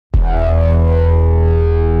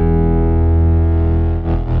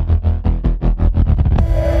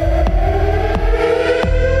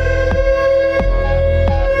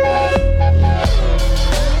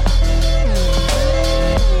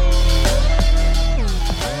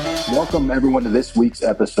Welcome, everyone, to this week's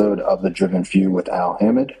episode of The Driven Few with Al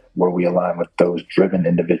Hamid, where we align with those driven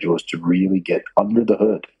individuals to really get under the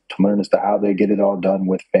hood to learn as to how they get it all done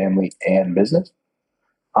with family and business.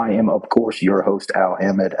 I am, of course, your host, Al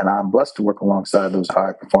Hamid, and I'm blessed to work alongside those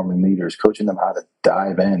high-performing leaders, coaching them how to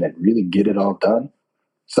dive in and really get it all done,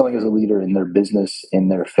 selling as a leader in their business, in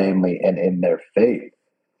their family, and in their faith.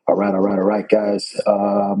 All right, guys.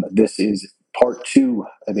 This is part two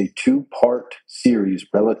of a two-part series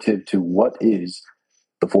relative to what is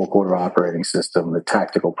the four-quarter operating system, the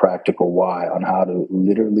tactical, practical why on how to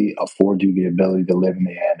literally afford you the ability to live in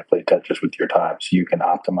the hand to play Tetris with your time so you can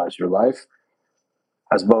optimize your life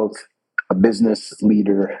as both a business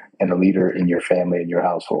leader and a leader in your family and your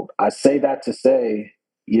household. I say that to say,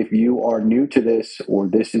 if you are new to this or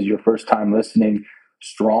this is your first time listening,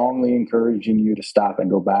 strongly encouraging you to stop and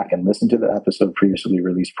go back and listen to the episode previously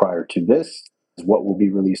released prior to this. What will be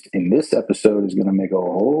released in this episode is going to make a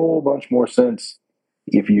whole bunch more sense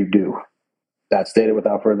if you do. That stated,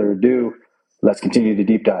 without further ado, let's continue the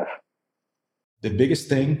deep dive. The biggest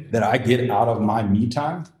thing that I get out of my me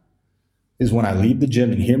time is when I leave the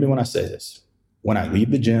gym, and hear me when I say this. When I leave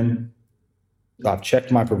the gym, I've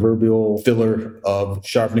checked my proverbial filler of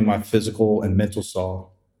sharpening my physical and mental saw.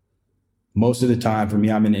 Most of the time, for me,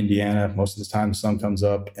 I'm in Indiana. Most of the time, the sun comes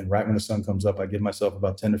up. And right when the sun comes up, I give myself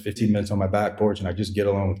about 10 to 15 minutes on my back porch, and I just get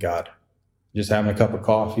alone with God. Just having a cup of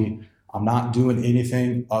coffee. I'm not doing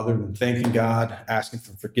anything other than thanking God, asking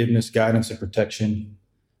for forgiveness, guidance, and protection.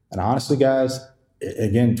 And honestly, guys,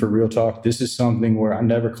 again, for real talk, this is something where I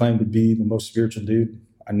never claimed to be the most spiritual dude.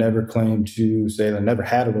 I never claimed to say that I never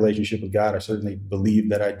had a relationship with God. I certainly believe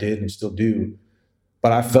that I did and still do.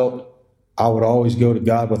 But I felt I would always go to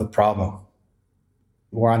God with a problem,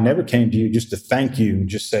 where I never came to you just to thank you,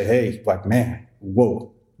 just say, hey, like, man,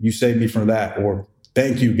 whoa, you saved me from that, or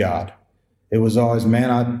thank you, God. It was always,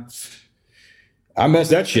 man, I messed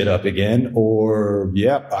that shit up again, or,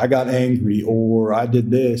 yep, I got angry, or I did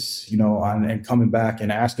this, and coming back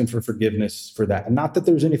and asking for forgiveness for that. And not that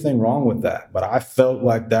there's anything wrong with that, but I felt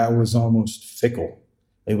like that was almost fickle.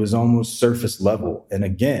 It was almost surface level. And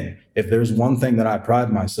again, if there's one thing that I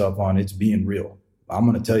pride myself on, it's being real. I'm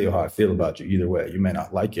going to tell you how I feel about you either way. You may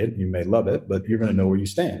not like it, you may love it, but you're going to know where you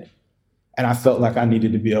stand. And I felt like I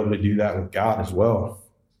needed to be able to do that with God as well.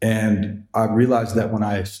 And I realized that when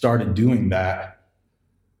I started doing that,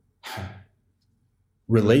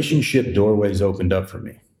 relationship doorways opened up for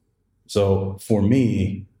me. So for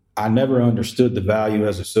me, I never understood the value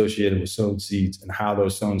as associated with sown seeds and how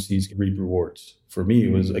those sown seeds can reap rewards. For me,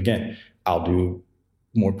 it was, again, I'll do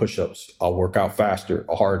more push-ups. I'll work out faster,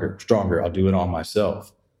 harder, stronger. I'll do it all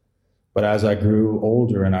myself. But as I grew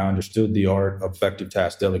older and I understood the art of effective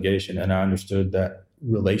task delegation, and I understood that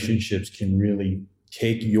relationships can really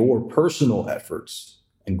take your personal efforts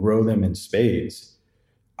and grow them in spades,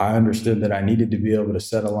 I understood that I needed to be able to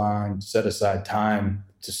set aside time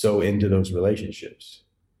to sow into those relationships.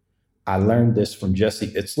 I learned this from Jesse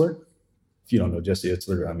Itzler. If you don't know Jesse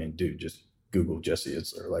Itzler, I mean, dude, just Google Jesse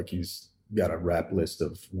Itzler. Like, he's got a rap list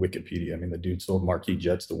of Wikipedia. I mean, the dude sold marquee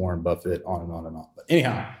jets to Warren Buffett, on and on and on. But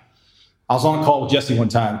anyhow, I was on a call with Jesse one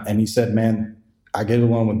time, and he said, man, I get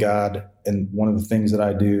along with God, and one of the things that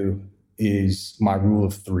I do is my rule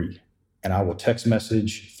of 3. And I will text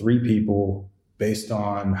message 3 people based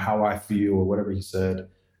on how I feel or whatever he said.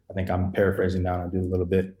 I think I'm paraphrasing now, and I do a little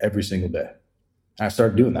bit every single day. And I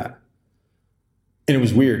started doing that. And it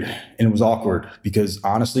was weird and it was awkward because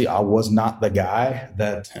honestly, I was not the guy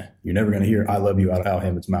that you're never going to hear I love you out of Al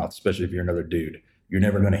Hamid's mouth, especially if you're another dude. You're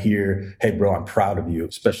never going to hear, hey, bro, I'm proud of you,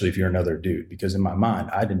 especially if you're another dude. Because in my mind,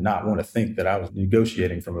 I did not want to think that I was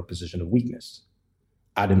negotiating from a position of weakness.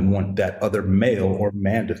 I didn't want that other male or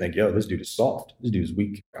man to think, yo, this dude is soft. This dude is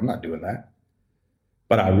weak. I'm not doing that.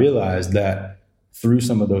 But I realized that through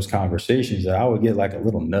some of those conversations that I would get like a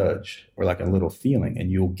little nudge or like a little feeling.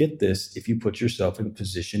 And you'll get this if you put yourself in a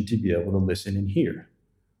position to be able to listen and hear,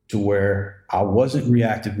 to where I wasn't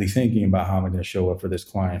reactively thinking about how am I going to show up for this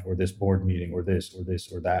client or this board meeting or this or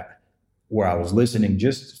this or that, where I was listening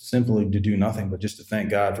just simply to do nothing, but just to thank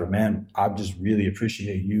God for, man, I just really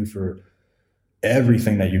appreciate you for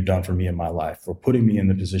everything that you've done for me in my life, for putting me in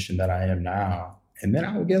the position that I am now. And then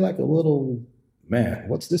I would get like a little, man,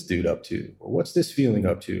 what's this dude up to? Or what's this feeling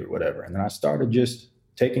up to or whatever? And then I started just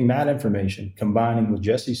taking that information, combining with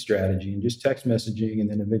Jesse's strategy and just text messaging, and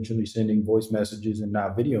then eventually sending voice messages and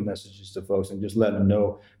now video messages to folks and just letting them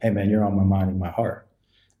know, hey, man, you're on my mind and my heart.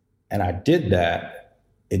 And I did that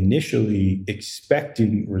initially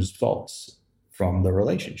expecting results from the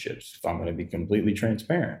relationships, if I'm going to be completely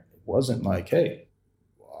transparent. It wasn't like, hey,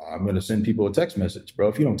 I'm going to send people a text message, bro.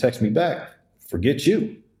 If you don't text me back, forget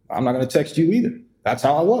you. I'm not going to text you either. That's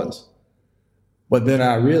how I was. But then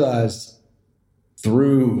I realized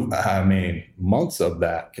through, months of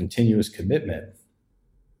that continuous commitment,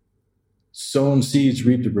 sown seeds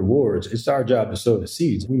reap the rewards. It's our job to sow the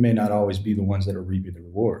seeds. We may not always be the ones that are reaping the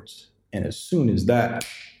rewards. And as soon as that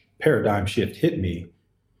paradigm shift hit me,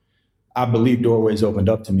 I believe doorways opened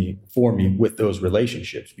up for me with those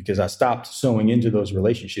relationships, because I stopped sowing into those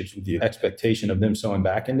relationships with the expectation of them sowing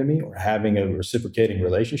back into me or having a reciprocating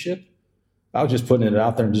relationship. I was just putting it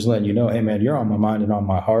out there and just letting you know, hey man, you're on my mind and on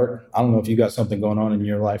my heart. I don't know if you got something going on in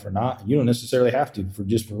your life or not. You don't necessarily have to for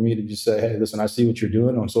me to just say, hey, listen, I see what you're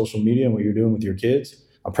doing on social media and what you're doing with your kids.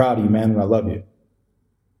 I'm proud of you, man, and I love you.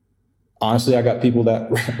 Honestly, I got people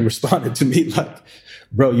that responded to me like,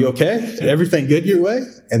 bro, you okay? Everything good your way?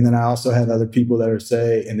 And then I also had other people that are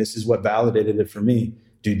saying, and this is what validated it for me,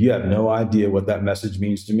 dude, you have no idea what that message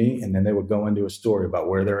means to me. And then they would go into a story about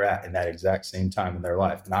where they're at in that exact same time in their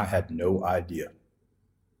life. And I had no idea,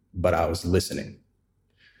 but I was listening.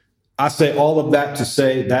 I say all of that to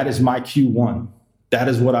say that is my Q1. That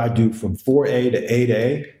is what I do from 4A to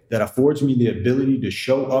 8A. That affords me the ability to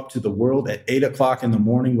show up to the world at 8 o'clock in the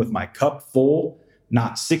morning with my cup full,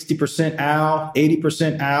 not 60% Al,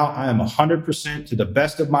 80% Al. I am 100% to the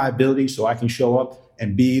best of my ability so I can show up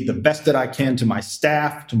and be the best that I can to my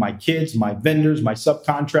staff, to my kids, my vendors, my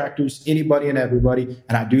subcontractors, anybody and everybody.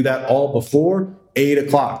 And I do that all before 8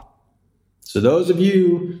 o'clock. So those of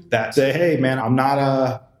you that say, hey, man, I'm not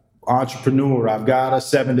a entrepreneur. I've got a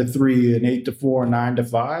 7 to 3, an 8 to 4, 9 to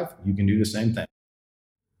 5. You can do the same thing.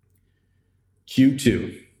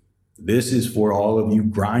 Q2. This is for all of you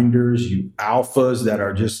grinders, you alphas that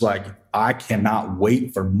are just like, I cannot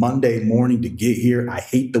wait for Monday morning to get here. I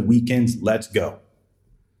hate the weekends. Let's go.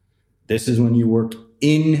 This is when you work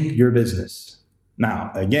in your business.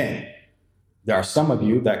 Now, again, there are some of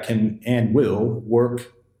you that can and will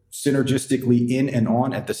work synergistically in and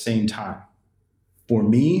on at the same time. For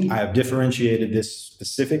me, I have differentiated this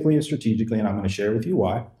specifically and strategically, and I'm going to share with you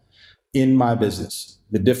why, in my business.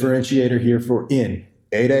 The differentiator here for in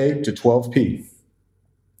 8A to 12P.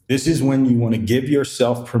 This is when you want to give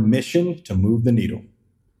yourself permission to move the needle.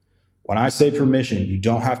 When I say permission, you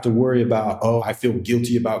don't have to worry about, oh, I feel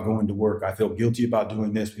guilty about going to work. I feel guilty about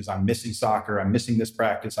doing this because I'm missing soccer. I'm missing this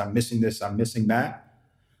practice. I'm missing this. I'm missing that.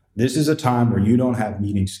 This is a time where you don't have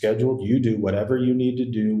meetings scheduled. You do whatever you need to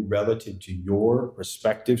do relative to your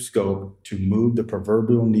respective scope to move the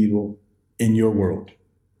proverbial needle in your world.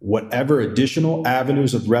 Whatever additional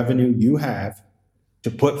avenues of revenue you have to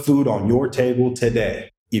put food on your table today.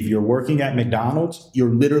 If you're working at McDonald's, you're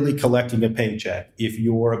literally collecting a paycheck. If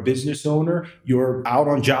you're a business owner, you're out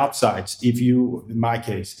on job sites. In my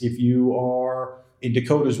case, if you are in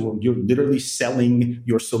Dakota's world, you're literally selling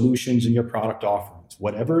your solutions and your product offerings.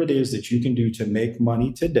 Whatever it is that you can do to make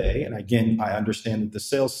money today. And again, I understand that the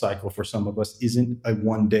sales cycle for some of us isn't a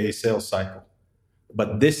one-day sales cycle.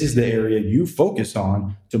 But this is the area you focus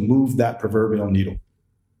on to move that proverbial needle.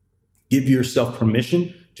 Give yourself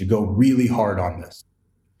permission to go really hard on this.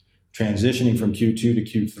 Transitioning from Q2 to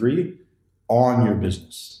Q3 on your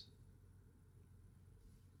business.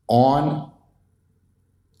 On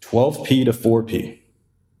 12P to 4P.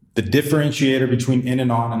 The differentiator between in and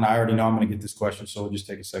on, and I already know I'm going to get this question, so we'll just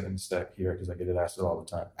take a second to step here because I get it asked it all the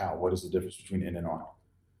time. Al, what is the difference between in and on?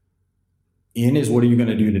 In is what are you going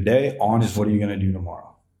to do today? On is what are you going to do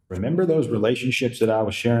tomorrow? Remember those relationships that I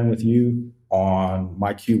was sharing with you on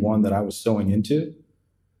my Q1 that I was sowing into?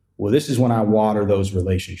 Well, this is when I water those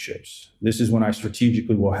relationships. This is when I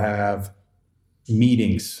strategically will have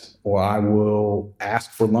meetings, or I will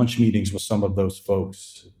ask for lunch meetings with some of those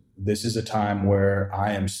folks. This is a time where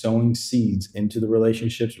I am sowing seeds into the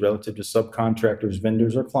relationships relative to subcontractors,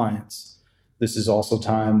 vendors, or clients. This is also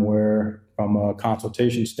time where, from a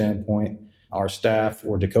consultation standpoint, our staff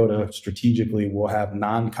or Dakota strategically will have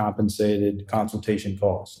non-compensated consultation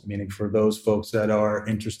calls, meaning for those folks that are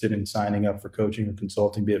interested in signing up for coaching or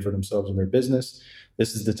consulting, be it for themselves or their business.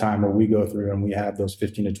 This is the time where we go through and we have those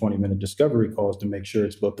 15 to 20 minute discovery calls to make sure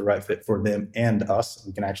it's both the right fit for them and us.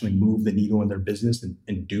 We can actually move the needle in their business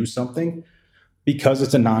and do something. Because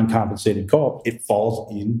it's a non-compensated call, it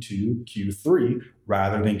falls into Q3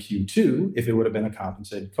 rather than Q2 if it would have been a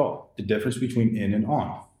compensated call. The difference between in and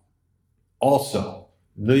on. Also,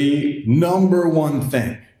 the number one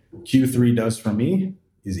thing Q3 does for me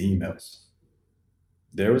is emails.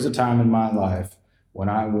 There was a time in my life when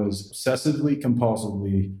I was obsessively,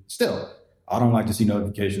 compulsively, I don't like to see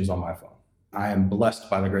notifications on my phone. I am blessed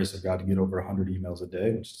by the grace of God to get over 100 emails a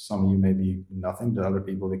day, which some of you may be nothing to other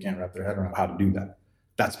people. They can't wrap their head around how to do that.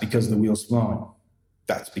 That's because the wheel's flowing.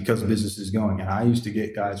 That's because business is going. And I used to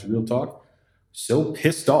get, guys, real talk, so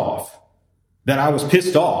pissed off that I was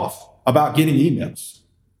pissed off about getting emails,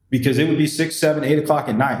 because it would be 6, 7, 8 o'clock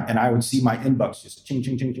at night, and I would see my inbox just ching,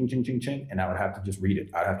 ching, ching, ching, ching, ching, ching, and I would have to just read it.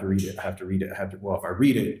 I'd have to read it. Well, if I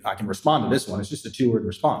read it, I can respond to this one. It's just a 2-word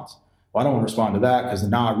response. Well, I don't want to respond to that because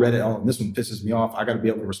now I read it. Oh, this one pisses me off. I got to be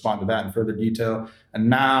able to respond to that in further detail. And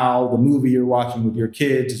now the movie you're watching with your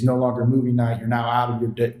kids is no longer movie night. You're now out of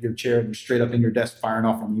your chair and you're straight up in your desk firing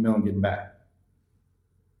off an email and getting back.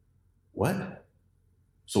 What?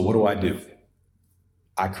 So what do?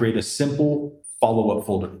 I create a simple follow-up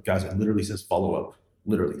folder. Guys, it literally says follow-up.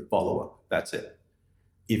 Literally, follow-up. That's it.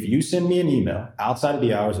 If you send me an email outside of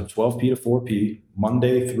the hours of 12p to 4p,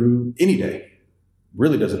 Monday through any day,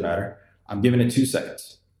 really doesn't matter, I'm giving it 2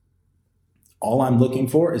 seconds. All I'm looking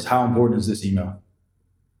for is how important is this email?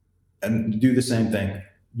 And do the same thing.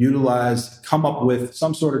 Come up with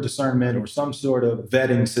some sort of discernment or some sort of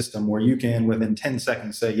vetting system where you can, within 10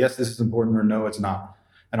 seconds, say, yes, this is important, or no, it's not.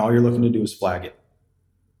 And all you're looking to do is flag it.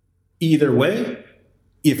 Either way,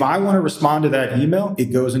 if I want to respond to that email, it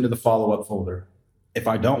goes into the follow-up folder. If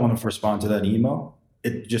I don't want to respond to that email,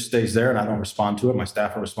 it just stays there and I don't respond to it. My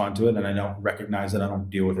staff will respond to it and I don't recognize it. I don't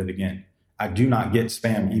deal with it again. I do not get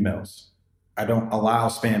spam emails. I don't allow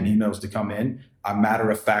spam emails to come in. I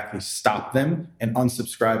matter-of-factly stop them and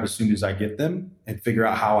unsubscribe as soon as I get them and figure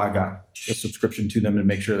out how I got a subscription to them and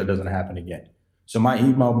make sure that doesn't happen again. So my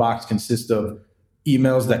email box consists of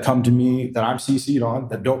emails that come to me that I'm CC'd on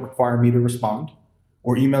that don't require me to respond,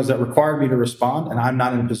 or emails that require me to respond and I'm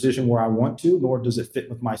not in a position where I want to, nor does it fit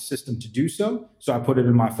with my system to do so. So I put it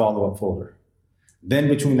in my follow-up folder. Then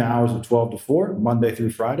between the hours of 12 to 4, Monday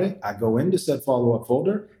through Friday, I go into said follow-up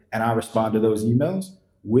folder and I respond to those emails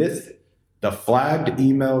with the flagged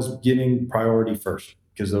emails getting priority first,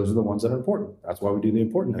 because those are the ones that are important. That's why we do the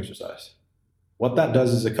important exercise. What that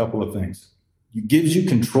does is a couple of things. It gives you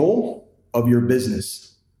control of your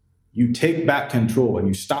business. You take back control and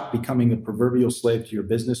you stop becoming a proverbial slave to your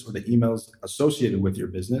business or the emails associated with your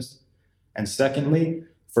business. And secondly,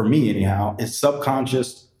 for me anyhow, it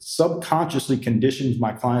subconsciously conditions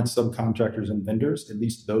my clients, subcontractors, and vendors, at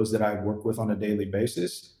least those that I work with on a daily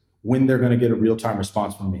basis, when they're going to get a real-time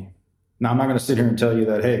response from me. Now, I'm not going to sit here and tell you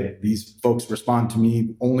that, hey, these folks respond to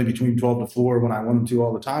me only between 12 to 4 when I want them to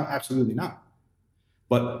all the time. Absolutely not.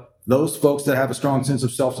 But those folks that have a strong sense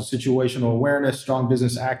of self and situational awareness, strong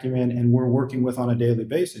business acumen, and we're working with on a daily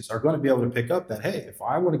basis are going to be able to pick up that, hey, if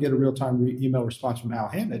I want to get a real-time email response from Al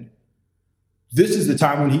Hamid, this is the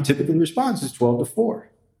time when he typically responds, is 12 to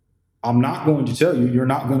 4. I'm not going to tell you you're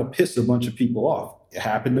not going to piss a bunch of people off. It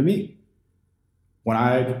happened to me. When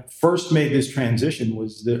I first made this transition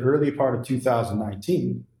was the early part of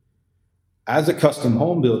 2019. As a custom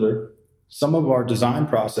home builder, some of our design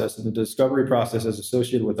process and the discovery processes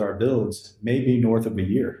associated with our builds may be north of a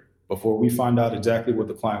year before we find out exactly what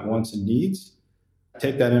the client wants and needs.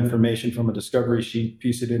 Take that information from a discovery sheet,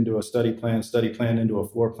 piece it into a study plan into a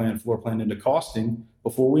floor plan into costing,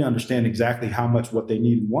 before we understand exactly how much what they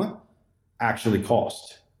need and want actually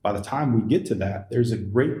cost. By the time we get to that, there's a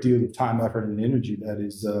great deal of time, effort, and energy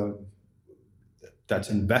that's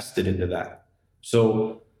invested into that.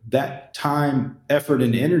 So that time, effort,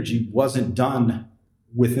 and energy wasn't done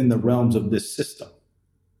within the realms of this system.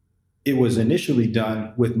 It was initially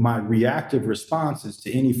done with my reactive responses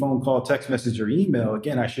to any phone call, text message, or email.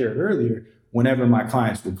 Again, I shared earlier, whenever my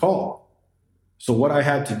clients would call. So what I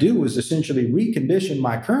had to do was essentially recondition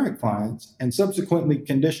my current clients and subsequently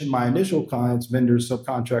condition my initial clients, vendors,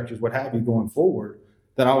 subcontractors, what have you, going forward,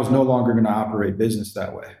 that I was no longer going to operate business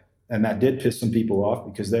that way. And that did piss some people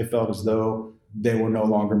off because they felt as though they were no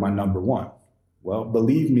longer my number one. Well,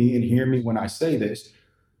 believe me and hear me when I say this,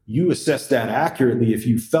 you assess that accurately if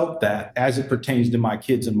you felt that as it pertains to my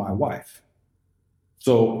kids and my wife.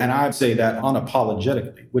 So, and I'd say that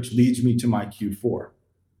unapologetically, which leads me to my Q4.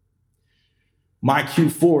 My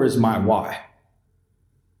Q4 is my why.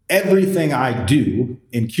 Everything I do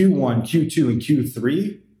in Q1, Q2, and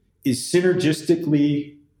Q3 is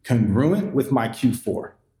synergistically congruent with my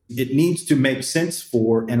Q4. It needs to make sense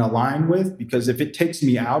for and align with, because if it takes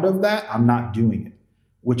me out of that, I'm not doing it,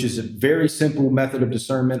 which is a very simple method of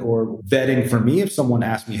discernment or vetting for me. If someone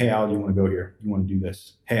asks me, hey, Al, do you want to go here? You want to do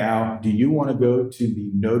this? Hey, Al, do you want to go to the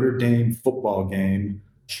Notre Dame football game,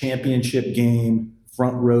 championship game,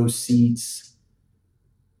 front row seats,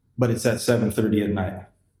 but it's at 7:30 at night?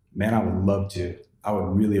 Man, I would love to. I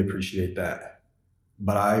would really appreciate that.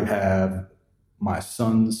 But I have my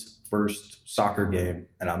son's first soccer game,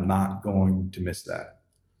 and I'm not going to miss that.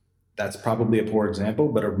 That's probably a poor example,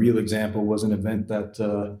 but a real example was an event that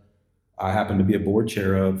I happened to be a board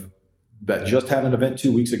chair of that just had an event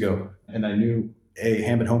 2 weeks ago. And I knew A,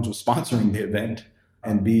 Hammond Homes was sponsoring the event,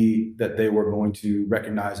 and B, that they were going to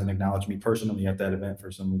recognize and acknowledge me personally at that event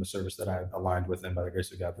for some of the service that I aligned with them by the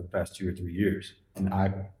grace of God for the past 2 or 3 years. And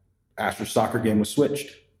Asher's soccer game was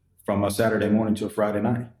switched from a Saturday morning to a Friday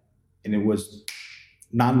night. And it was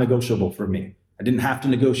non-negotiable for me. I didn't have to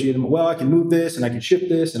negotiate them. Well, I can move this and I can shift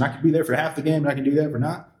this and I can be there for half the game and I can do that for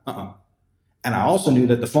not. And I also knew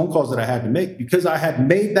that the phone calls that I had to make, because I had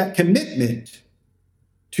made that commitment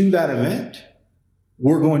to that event,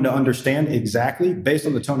 we're going to understand exactly based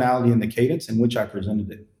on the tonality and the cadence in which I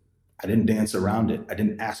presented it. I didn't dance around it. I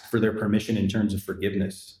didn't ask for their permission in terms of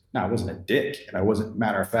forgiveness. Now, I wasn't a dick, and I wasn't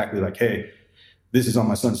matter-of-factly like, hey, this is on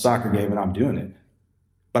my son's soccer game and I'm doing it.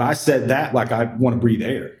 But I said that like I want to breathe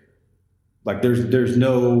air. Like there's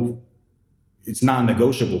no, it's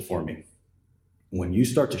non-negotiable for me. When you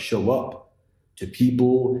start to show up to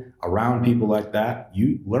people, around people like that,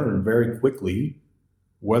 you learn very quickly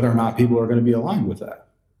whether or not people are going to be aligned with that.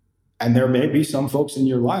 And there may be some folks in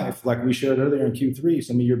your life, like we shared earlier in Q3,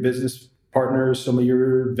 some of your business partners, some of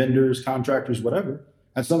your vendors, contractors, whatever,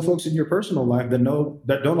 and some folks in your personal life that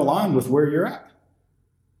don't align with where you're at,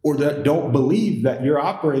 or that don't believe that your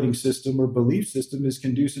operating system or belief system is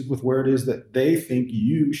conducive with where it is that they think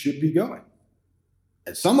you should be going.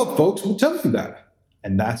 And some of folks will tell you that,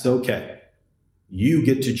 and that's okay. You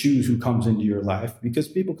get to choose who comes into your life, because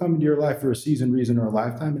people come into your life for a season, reason, or a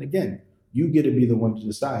lifetime. And again, you get to be the one to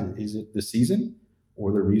decide, is it the season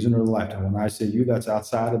or the reason or the lifetime? When I say you, that's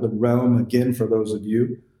outside of the realm, again, for those of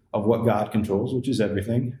you, of what God controls, which is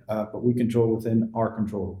everything, but we control within our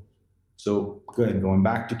control. So good, going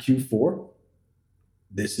back to Q4,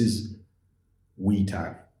 this is we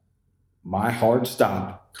time. My hard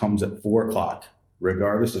stop comes at 4:00,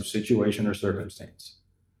 regardless of situation or circumstance.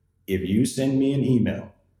 If you send me an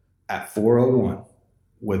email at 4:01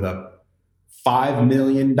 with a $5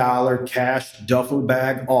 million cash duffel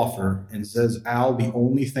bag offer and says, Al, the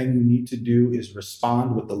only thing you need to do is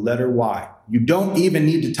respond with the letter Y. You don't even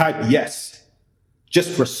need to type yes.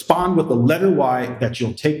 Just respond with the letter Y that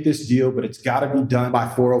you'll take this deal, but it's got to be done by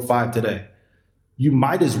 4:05 today. You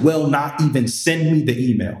might as well not even send me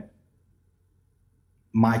the email.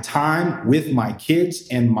 My time with my kids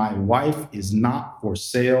and my wife is not for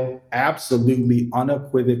sale. Absolutely,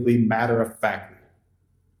 unequivocally, matter-of-factly.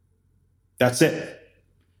 That's it.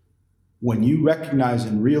 When you recognize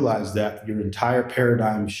and realize that, your entire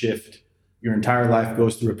paradigm shift, your entire life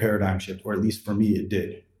goes through a paradigm shift, or at least for me, it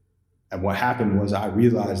did. And what happened was I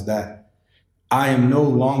realized that I am no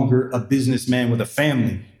longer a businessman with a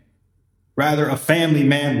family, rather a family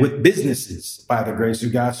man with businesses by the grace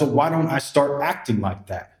of God. So why don't I start acting like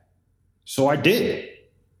that? So I did.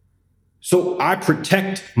 So I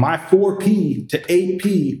protect my 4P to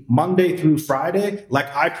 8P Monday through Friday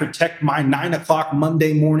like I protect my 9:00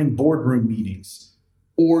 Monday morning boardroom meetings.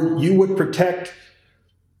 Or you would protect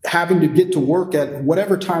having to get to work at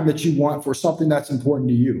whatever time that you want for something that's important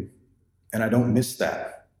to you. And I don't miss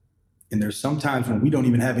that. And there's some times when we don't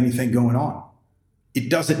even have anything going on. It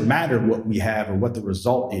doesn't matter what we have or what the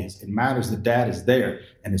result is. It matters that Dad is there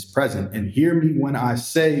and is present. And hear me when I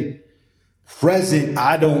say present,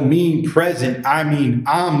 I don't mean present, I mean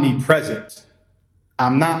omnipresent.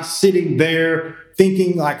 I'm not sitting there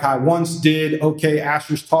thinking like I once did, okay,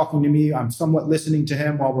 Asher's talking to me, I'm somewhat listening to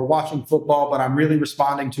him while we're watching football, but I'm really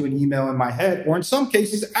responding to an email in my head, or in some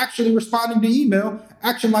cases, actually responding to email,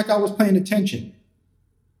 acting like I was paying attention.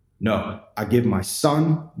 No, I give my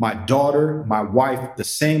son, my daughter, my wife the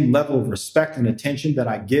same level of respect and attention that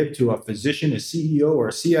I give to a physician, a CEO, or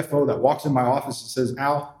a CFO that walks in my office and says,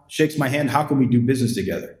 Al, shakes my hand, how can we do business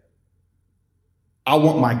together? I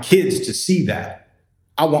want my kids to see that.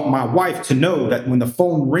 I want my wife to know that when the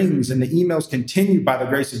phone rings and the emails continue by the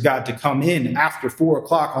grace of God to come in after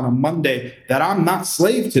 4:00 on a Monday, that I'm not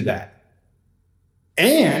slave to that.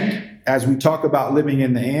 And as we talk about living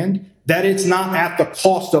in the and, that it's not at the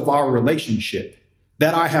cost of our relationship,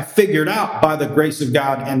 that I have figured out by the grace of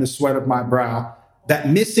God and the sweat of my brow, that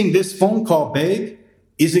missing this phone call, babe,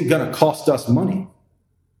 isn't going to cost us money.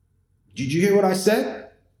 Did you hear what I said?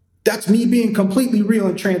 That's me being completely real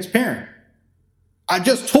and transparent. I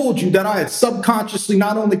just told you that I had subconsciously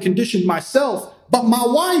not only conditioned myself, but my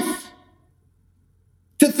wife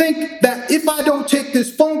to think that if I don't take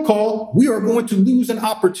this phone call, we are going to lose an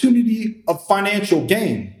opportunity of financial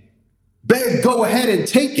gain. Babe, go ahead and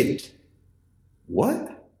take it.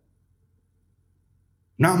 What?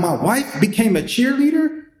 Now my wife became a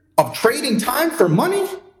cheerleader of trading time for money?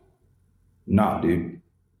 Nah, dude.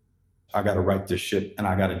 I got to write this shit and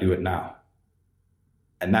I got to do it now.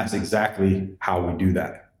 And that's exactly how we do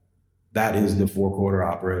that. That is the 4-quarter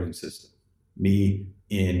operating system. Me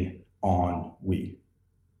in ennui.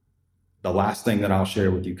 The last thing that I'll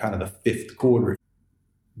share with you, kind of the fifth quarter.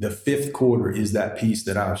 The fifth quarter is that piece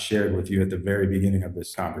that I shared with you at the very beginning of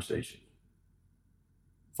this conversation.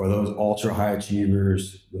 For those ultra high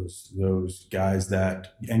achievers, those guys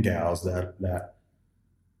that and gals that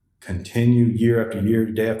continue year after year,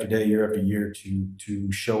 day after day, year after year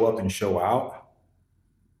to show up and show out.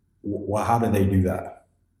 Well, how do they do that?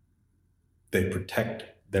 They protect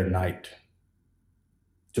their night,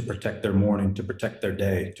 to protect their morning, to protect their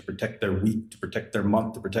day, to protect their week, to protect their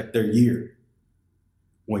month, to protect their year.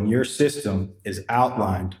 When your system is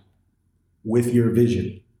outlined with your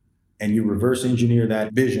vision and you reverse engineer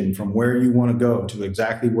that vision from where you want to go to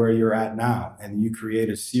exactly where you're at now, and you create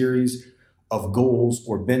a series of goals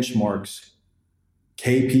or benchmarks,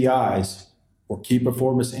 KPIs, or key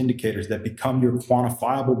performance indicators that become your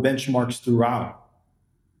quantifiable benchmarks throughout,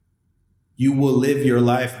 you will live your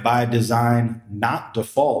life by design, not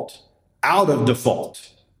default, out of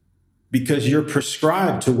default, because you're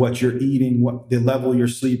prescribed to what you're eating, what the level you're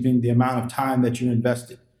sleeping, the amount of time that you're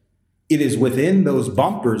invested. It is within those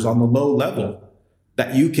bumpers on the low level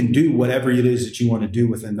that you can do whatever it is that you want to do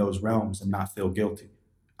within those realms and not feel guilty.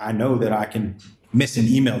 I know that I can miss an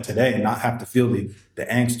email today and not have to feel the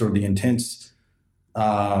angst or the intense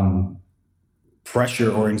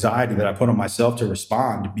pressure or anxiety that I put on myself to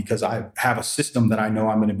respond, because I have a system that I know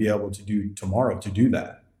I'm going to be able to do tomorrow to do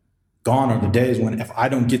that. Gone are the days when if I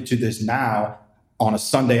don't get to this now on a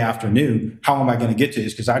Sunday afternoon, how am I going to get to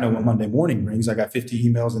this? Because I know what Monday morning brings. I got 50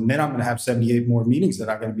 emails, and then I'm going to have 78 more meetings that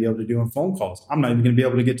I'm going to be able to do and phone calls. I'm not even going to be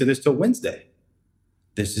able to get to this till Wednesday.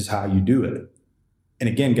 This is how you do it. And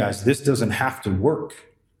again, guys, this doesn't have to work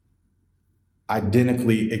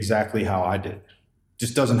identically exactly how I did. It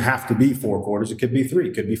just doesn't have to be 4 quarters. It could be 3,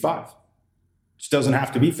 it could be 5. It just doesn't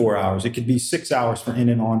have to be 4 hours. It could be 6 hours for in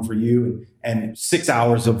and on for you, and 6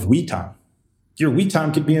 hours of we time. Your we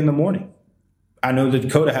time could be in the morning. I know that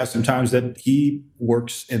Dakota has some times that he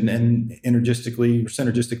works and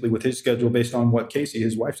synergistically with his schedule based on what Casey,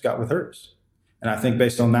 his wife's got with hers. And I think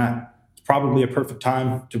based on that, it's probably a perfect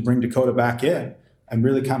time to bring Dakota back in and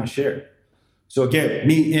really kind of share. So again,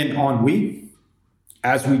 me in ennui.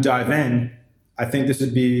 As we dive in, I think this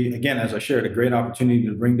would be, again, as I shared, a great opportunity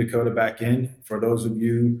to bring Dakota back in. For those of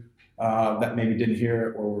you that maybe didn't hear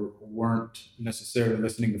it or weren't necessarily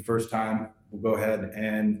listening the first time, we'll go ahead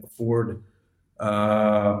and afford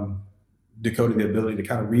Dakota the ability to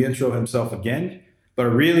kind of reintro himself again. But I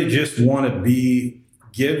really just want to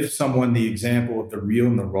give someone the example of the real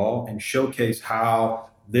and the raw, and showcase how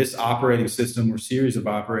this operating system or series of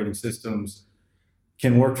operating systems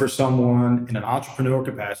can work for someone in an entrepreneurial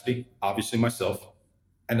capacity, obviously myself,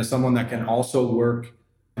 and to someone that can also work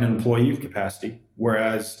in an employee capacity,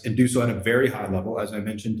 and do so at a very high level, as I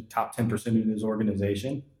mentioned, top 10% in his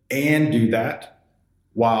organization, and do that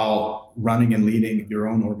while running and leading your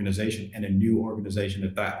own organization, and a new organization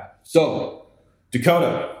at that. So,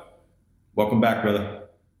 Dakota, welcome back, brother.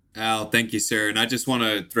 Al, thank you, sir. And I just want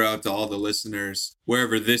to throw out to all the listeners,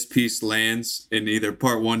 wherever this piece lands in either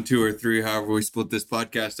part 1, 2, or 3, however we split this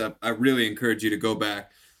podcast up, I really encourage you to go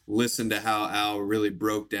back, listen to how Al really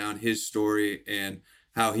broke down his story and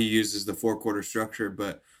how he uses the 4-quarter structure.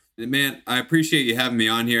 But man, I appreciate you having me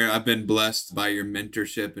on here. I've been blessed by your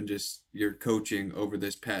mentorship and just your coaching over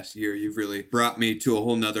this past year. You've really brought me to a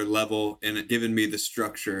whole nother level and given me the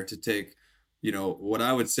structure to take, what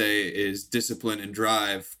I would say is discipline and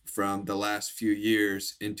drive from the last few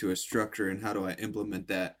years into a structure, and how do I implement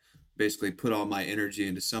that, basically put all my energy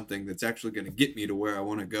into something that's actually going to get me to where I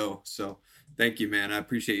want to go. So thank you, man. I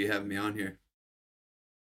appreciate you having me on here.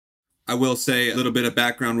 I will say a little bit of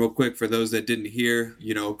background real quick for those that didn't hear.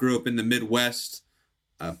 Grew up in the Midwest,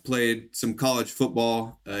 played some college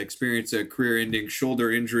football, experienced a career-ending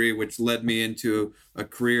shoulder injury, which led me into a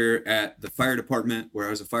career at the fire department, where I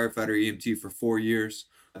was a firefighter EMT for 4 years.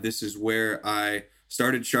 This is where I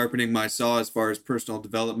started sharpening my saw as far as personal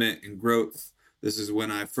development and growth. This is when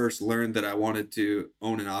I first learned that I wanted to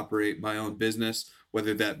own and operate my own business,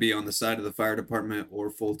 whether that be on the side of the fire department or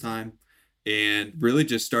full-time, and really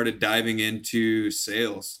just started diving into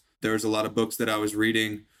sales. There was a lot of books that I was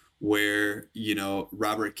reading where,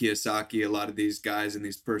 Robert Kiyosaki, a lot of these guys in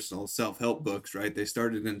these personal self-help books, right? They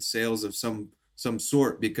started in sales of some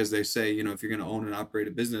sort, because they say, if you're going to own and operate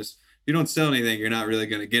a business, if you don't sell anything, you're not really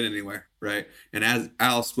going to get anywhere, right? And as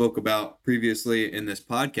Al spoke about previously in this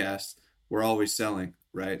podcast, we're always selling,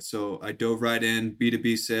 right? So I dove right in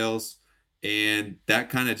B2B sales, and that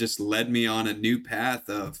kind of just led me on a new path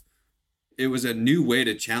it was a new way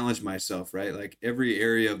to challenge myself, right? Like every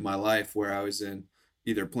area of my life where I was in,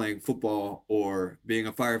 either playing football or being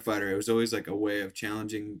a firefighter. It was always like a way of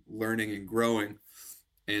challenging, learning, and growing.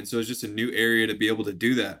 And so it's just a new area to be able to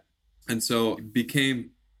do that. And so it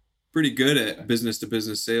became pretty good at business to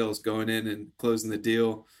business sales, going in and closing the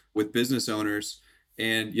deal with business owners.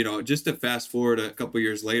 And, just to fast forward a couple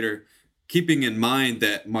years later, keeping in mind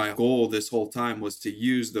that my goal this whole time was to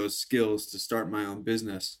use those skills to start my own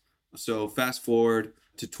business. So fast forward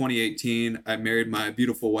to 2018, I married my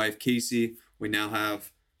beautiful wife, Casey. We now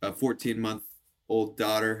have a 14-month-old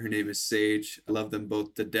daughter. Her name is Sage. I love them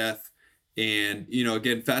both to death. And,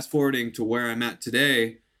 again, fast forwarding to where I'm at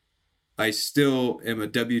today, I still am a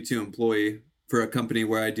W-2 employee for a company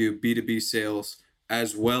where I do B2B sales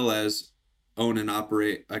as well as own and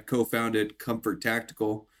operate. I co-founded Comfort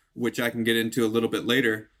Tactical, which I can get into a little bit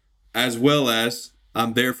later, as well as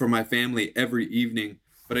I'm there for my family every evening.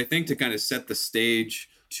 But I think to kind of set the stage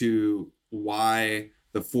to why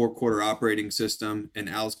the 4-quarter operating system and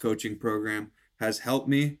Al's coaching program has helped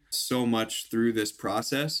me so much through this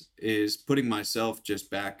process is putting myself just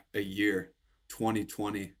back a year,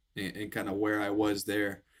 2020, and kind of where I was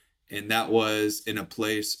there. And that was in a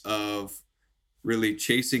place of really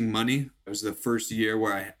chasing money. It was the first year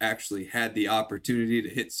where I actually had the opportunity to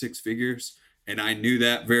hit 6 figures, and I knew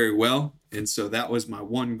that very well. And so that was my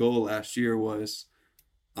one goal last year was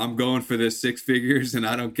I'm going for this 6 figures, and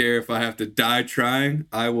I don't care if I have to die trying.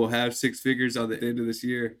 I will have 6 figures on the end of this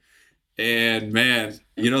year. And man,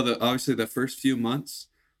 obviously the first few months,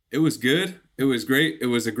 it was good. It was great. It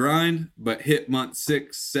was a grind, but hit month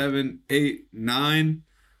 6, 7, 8, 9,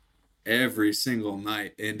 every single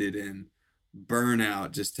night ended in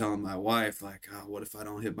burnout, just telling my wife like, oh, what if I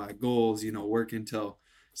don't hit my goals, working till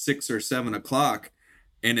 6 or 7 o'clock.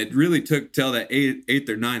 And it really took till that eighth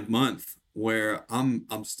or 9th month where I'm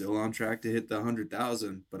still on track to hit the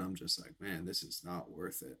 100,000, but I'm just like, man, this is not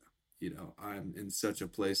worth it. I'm in such a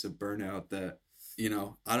place of burnout that,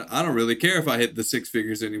 I don't really care if I hit the 6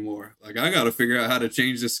 figures anymore. Like, I got to figure out how to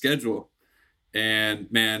change the schedule.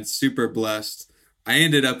 And man, super blessed. I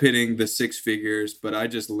ended up hitting the 6 figures, but I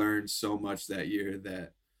just learned so much that year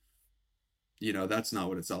that, that's not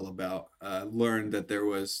what it's all about. I learned that there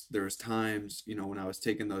was times, when I was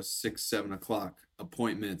taking those 6, 7 o'clock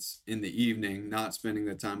appointments in the evening, not spending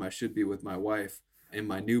the time I should be with my wife and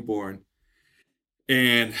my newborn.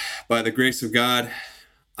 And by the grace of God,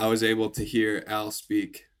 I was able to hear Al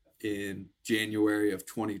speak in January of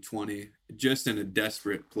 2020, just in a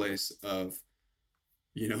desperate place of,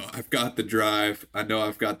 I've got the drive. I know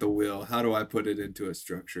I've got the will. How do I put it into a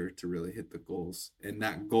structure to really hit the goals? And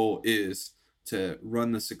that goal is to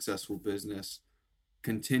run the successful business,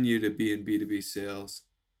 continue to be in B2B sales,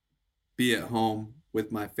 be at home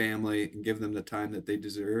with my family and give them the time that they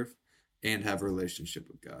deserve, and have a relationship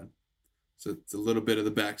with God. So it's a little bit of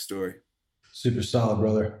the backstory. Super solid,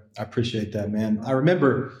 brother. I appreciate that, man. I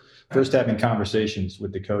remember first having conversations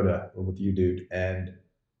with Dakota or with you, dude. And,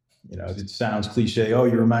 it sounds cliche. Oh,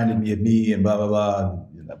 you reminded me of me and blah, blah,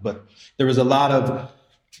 blah. But there was a lot of,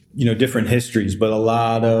 different histories, but a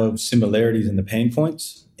lot of similarities in the pain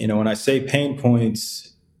points. When I say pain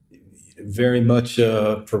points, very much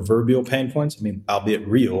proverbial pain points. I mean, albeit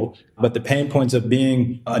real, but the pain points of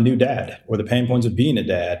being a new dad or the pain points of being a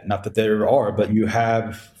dad, not that there are, but you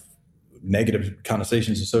have negative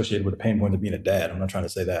connotations associated with the pain point of being a dad. I'm not trying to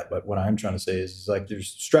say that, but what I'm trying to say is like there's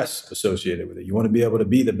stress associated with it. You want to be able to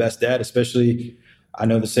be the best dad, especially I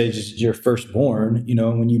know the Sage is your firstborn,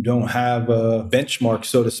 when you don't have a benchmark,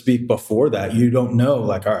 so to speak, before that, you don't know,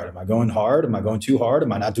 like, all right, am I going hard? Am I going too hard?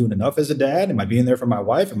 Am I not doing enough as a dad? Am I being there for my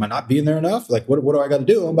wife? Am I not being there enough? Like, what do I got to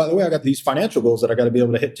do? And by the way, I got these financial goals that I got to be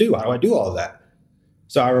able to hit too. How do I do all of that?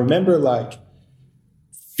 So I remember like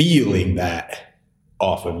feeling that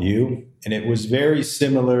off of you. And it was very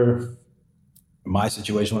similar in my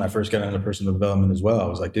situation when I first got into personal development as well. I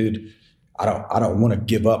was like, dude, I don't want to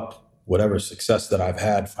give up whatever success that I've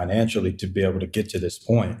had financially to be able to get to this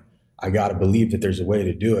point. I got to believe that there's a way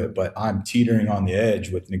to do it, but I'm teetering on the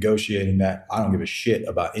edge with negotiating that. I don't give a shit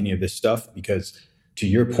about any of this stuff because to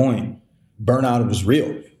your point, burnout was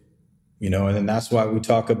real, and then that's why we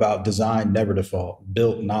talk about design, never default,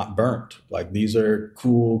 built, not burnt. Like these are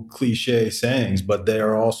cool cliche sayings, but they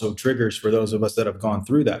are also triggers for those of us that have gone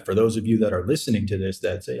through that. For those of you that are listening to this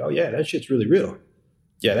that say, oh yeah, that shit's really real.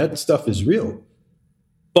 Yeah, that stuff is real.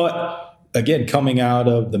 But again, coming out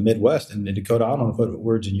of the Midwest, and Dakota, I don't want to put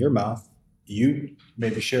words in your mouth. You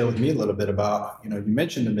maybe share with me a little bit about, you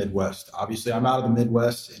mentioned the Midwest. Obviously, I'm out of the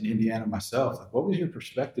Midwest in Indiana myself. Like, what was your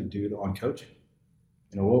perspective, dude, on coaching?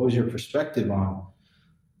 What was your perspective on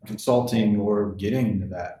consulting or getting into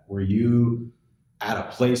that? Were you at a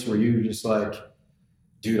place where you were just like,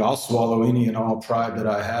 dude, I'll swallow any and all pride that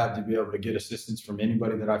I have to be able to get assistance from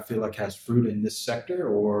anybody that I feel like has fruit in this sector?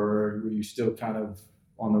 Or were you still kind of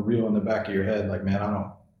on the reel in the back of your head, like, man, I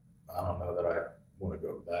don't know that I want to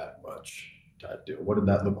go that much? What did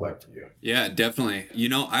that look like for you? Yeah, definitely.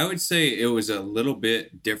 I would say it was a little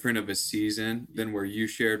bit different of a season than where you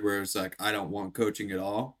shared, where it was like, I don't want coaching at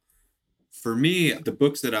all. For me, the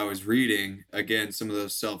books that I was reading, again, some of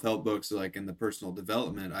those self-help books, like in the personal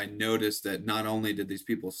development, I noticed that not only did these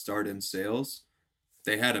people start in sales,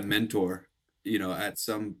 they had a mentor, at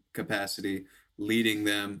some capacity leading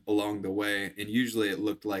them along the way. And usually it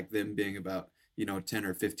looked like them being about, 10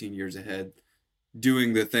 or 15 years ahead,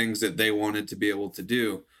 doing the things that they wanted to be able to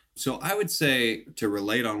do. So I would say, to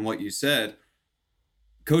relate on what you said,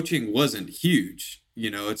 coaching wasn't huge.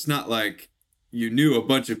 It's not like you knew a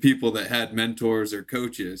bunch of people that had mentors or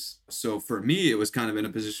coaches. So for me, it was kind of in a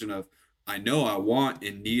position of, I know I want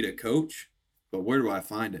and need a coach, but where do I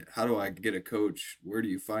find it? How do I get a coach? Where do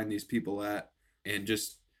you find these people at? And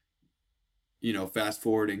just, fast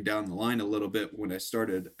forwarding down the line a little bit, when I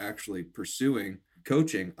started actually pursuing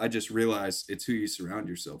coaching, I just realized it's who you surround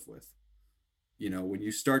yourself with. When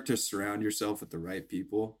you start to surround yourself with the right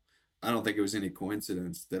people, I don't think it was any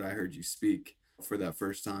coincidence that I heard you speak for that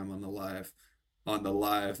first time on the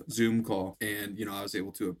live Zoom call. And, I was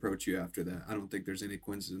able to approach you after that. I don't think there's any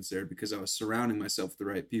coincidence there, because I was surrounding myself with the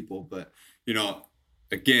right people. But,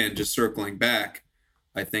 again, just circling back,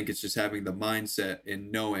 I think it's just having the mindset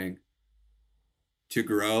and knowing to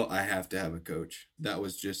grow, I have to have a coach. That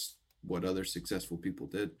was just what other successful people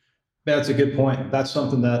did. That's a good point. That's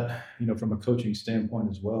something that, from a coaching standpoint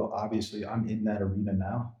as well, obviously I'm in that arena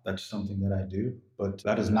now. That's something that I do, but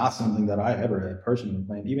that is not something that I ever had personally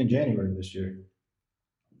planned, even January this year.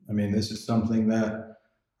 I mean, this is something that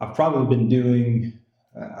I've probably been doing,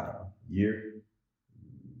 a year.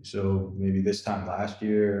 So maybe this time last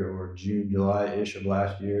year or June, July-ish of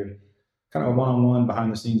last year, kind of a one-on-one, behind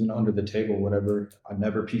the scenes and under the table, whatever. I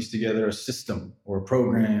never pieced together a system or a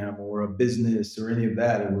program or a business or any of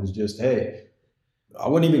that. It was just, hey,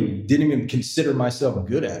 didn't even consider myself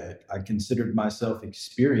good at it. I considered myself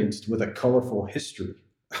experienced with a colorful history.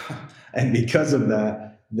 And because of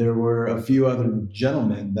that, there were a few other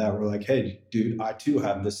gentlemen that were like, hey, dude, I too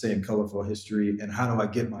have the same colorful history. And how do I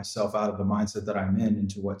get myself out of the mindset that I'm in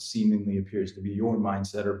into what seemingly appears to be your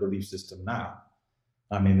mindset or belief system now?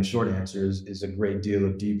 I mean, the short answer is a great deal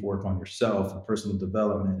of deep work on yourself and personal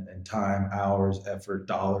development and time, hours, effort,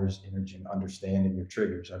 dollars, energy, and understanding your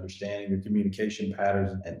triggers, understanding your communication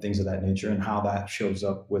patterns and things of that nature, and how that shows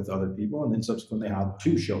up with other people, and then subsequently how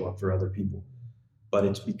to show up for other people. But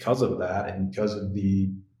it's because of that, and because of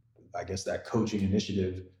that coaching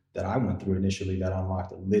initiative that I went through initially, that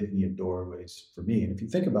unlocked a litany of doorways for me. And if you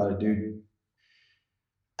think about it, dude,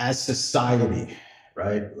 as society,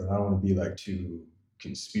 right? I don't want to be like too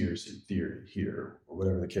conspiracy theory here or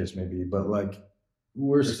whatever the case may be, but like,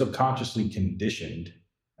 we're subconsciously conditioned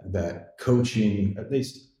that coaching, at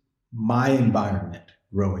least my environment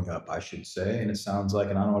growing up, I should say, and it sounds like,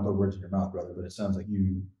 and I don't want to put words in your mouth, brother, but it sounds like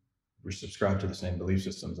you were subscribed to the same belief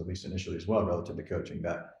systems, at least initially as well, relative to coaching.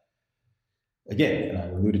 That, again, and I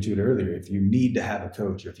alluded to it earlier, if you need to have a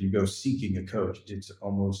coach, or if you go seeking a coach, it's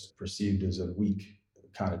almost perceived as a weak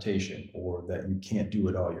connotation, or that you can't do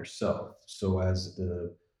it all yourself. So as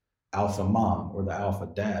the alpha mom or the alpha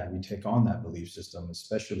dad, we take on that belief system,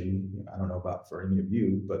 especially, I don't know about for any of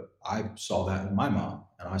you, but I saw that in my mom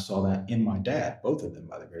and I saw that in my dad. Both of them,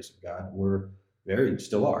 by the grace of God,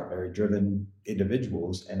 still are very driven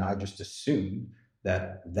individuals. And I just assumed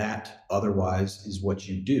that otherwise is what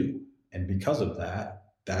you do. And because of that,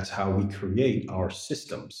 that's how we create our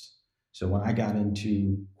systems. So when I got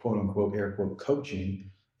into quote unquote, air quote,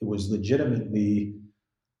 coaching, it was legitimately,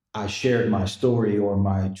 I shared my story or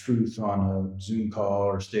my truth on a Zoom call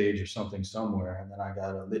or stage or something somewhere. And then I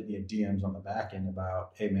got a litany of DMs on the back end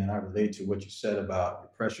about, hey man, I relate to what you said about the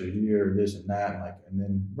pressure here, this and that. And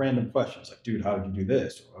then random questions like, dude, how did you do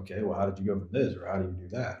this? Or, okay, well, how did you go from this? Or how do you do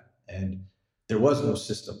that? And there was no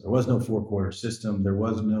system. There was no 4-quarter system. There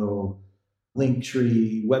was no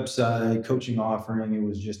Linktree website, coaching offering. It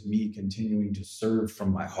was just me continuing to serve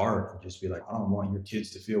from my heart and just be like, I don't want your kids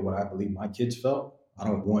to feel what I believe my kids felt. I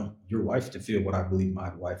don't want your wife to feel what I believe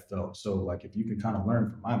my wife felt. So like, if you can kind of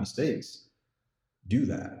learn from my mistakes, do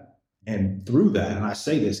that. And through that, and I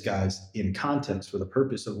say this, guys, in context for the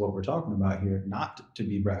purpose of what we're talking about here, not to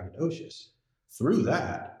be braggadocious, through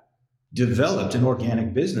that, developed an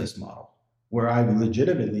organic business model where I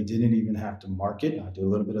legitimately didn't even have to market. I do a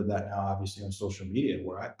little bit of that now, obviously, on social media,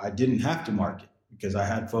 where I didn't have to market because I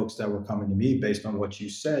had folks that were coming to me based on what you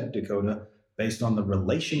said, Dakota. based on the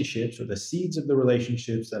relationships or the seeds of the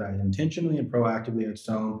relationships that I intentionally and proactively had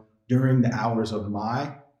sown during the hours of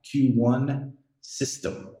my Q1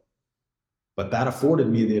 system. But that afforded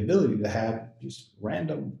me the ability to have just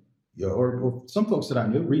random, or some folks that I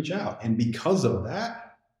knew reach out. And because of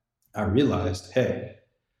that, I realized, hey,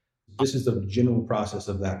 this is the general process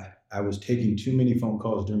of that. I was taking too many phone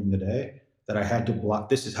calls during the day that I had to block.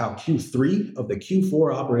 This is how Q3 of the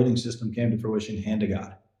Q4 operating system came to fruition, hand to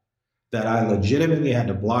God. That I legitimately had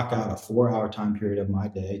to block out a 4-hour time period of my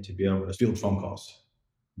day to be able to field phone calls.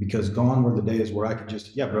 Because gone were the days where I could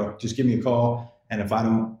just, yeah, bro, just give me a call. And if I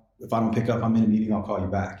don't pick up, I'm in a meeting, I'll call you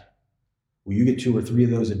back. Well, you get 2 or 3 of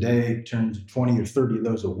those a day, turns 20 or 30 of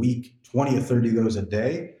those a week, 20 or 30 of those a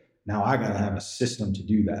day. Now I got to have a system to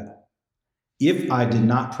do that. If I did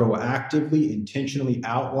not proactively, intentionally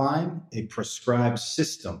outline a prescribed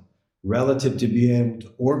system relative to being able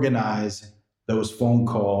to organize those phone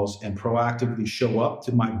calls and proactively show up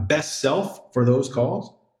to my best self for those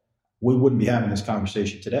calls, we wouldn't be having this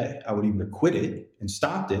conversation today. I would either quit it and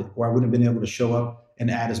stopped it, or I wouldn't have been able to show up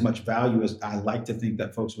and add as much value as I like to think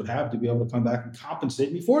that folks would have to be able to come back and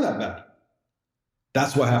compensate me for that value.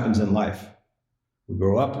 That's what happens in life. We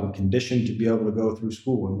grow up, we're conditioned to be able to go through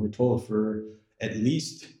school, and we're told for at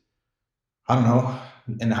least, I don't know,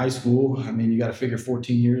 in high school, I mean, you got to figure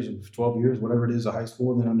 14 years or 12 years, whatever it is, of high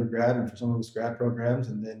school, and then undergrad, and for some of us grad programs,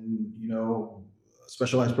 and then,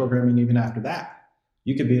 specialized programming even after that.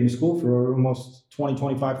 You could be in school for almost 20,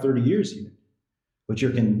 25, 30 years even. But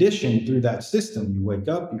you're conditioned through that system. You wake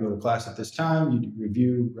up, you go to class at this time, you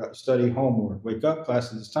review, study, homework. Wake up,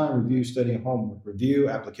 class at this time, review, study, homework. Review,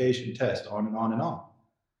 application, test, on and on and on.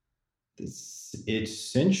 This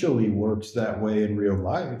essentially works that way in real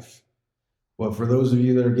life. But for those of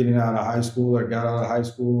you that are getting out of high school or got out of high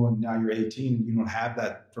school and now you're 18 and you don't have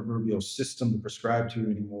that proverbial system to prescribe to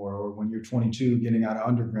anymore, or when you're 22 getting out of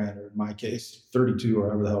undergrad, or in my case, 32 or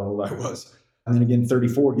however the hell old I was, and then again,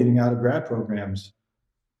 34 getting out of grad programs,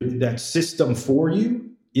 that system for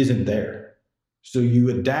you isn't there. So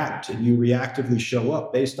you adapt and you reactively show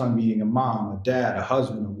up based on being a mom, a dad, a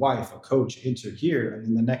husband, a wife, a coach, insert here. And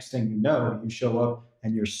then the next thing you know, you show up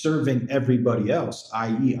and you're serving everybody else,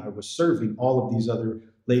 i.e. I was serving all of these other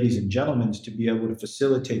ladies and gentlemen to be able to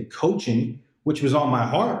facilitate coaching, which was on my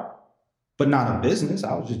heart, but not a business.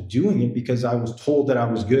 I was just doing it because I was told that I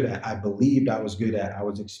was good at, I believed I was good at, I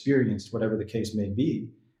was experienced, whatever the case may be.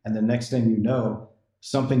 And the next thing you know,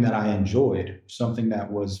 something that I enjoyed, something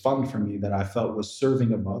that was fun for me, that I felt was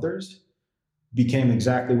serving of others, became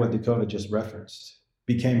exactly what Dakota just referenced.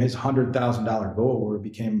 Became his $100,000 goal, or it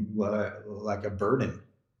became like a burden.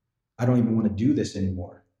 I don't even want to do this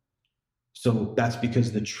anymore. So that's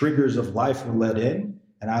because the triggers of life were let in,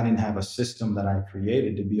 and I didn't have a system that I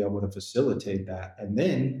created to be able to facilitate that. And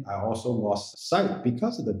then I also lost sight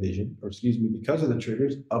because of the because of the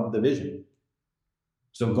triggers of the vision.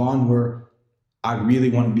 So gone were, I really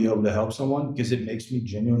want to be able to help someone because it makes me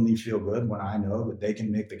genuinely feel good when I know that they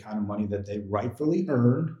can make the kind of money that they rightfully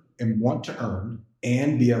earned and want to earn,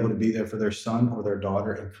 and be able to be there for their son or their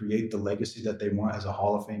daughter and create the legacy that they want as a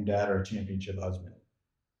Hall of Fame dad or a championship husband.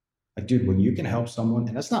 Like, dude, when you can help someone,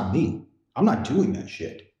 and that's not me, I'm not doing that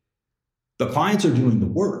shit. The clients are doing the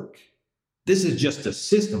work. This is just a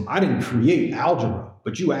system. I didn't create algebra,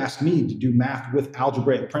 but you asked me to do math with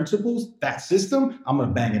algebraic principles, that system, I'm going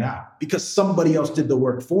to bang it out because somebody else did the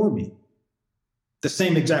work for me. The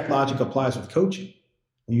same exact logic applies with coaching.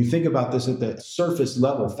 When you think about this at the surface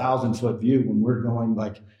level, 1,000-foot view, when we're going,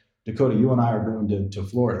 like, Dakota, you and I are going to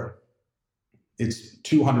Florida. It's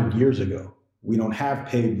 200 years ago. We don't have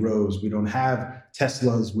paved roads. We don't have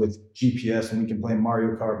Teslas with GPS and we can play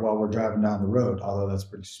Mario Kart while we're driving down the road, although that's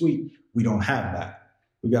pretty sweet. We don't have that.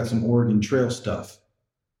 We got some Oregon Trail stuff.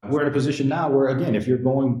 We're in a position now where, again, if you're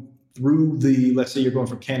going through let's say you're going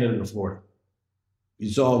from Canada to Florida,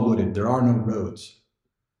 it's all wooded. There are no roads.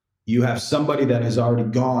 You have somebody that has already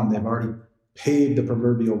gone. They've already paved the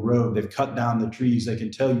proverbial road. They've cut down the trees. They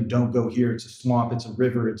can tell you, don't go here. It's a swamp. It's a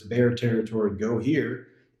river. It's bear territory. Go here.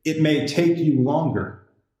 It may take you longer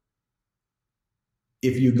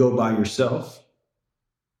if you go by yourself.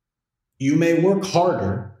 You may work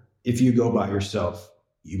harder if you go by yourself.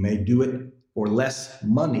 You may do it for less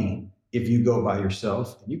money if you go by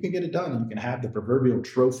yourself. And you can get it done. You can have the proverbial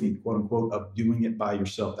trophy, quote unquote, of doing it by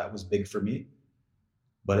yourself. That was big for me.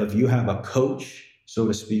 But if you have a coach, so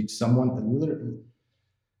to speak, someone, literally,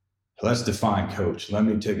 let's define coach. Let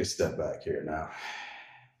me take a step back here now.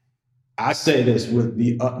 I say this with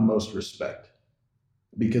the utmost respect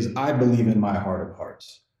because I believe in my heart of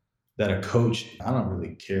hearts that a coach, I don't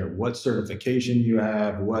really care what certification you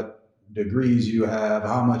have, what degrees you have,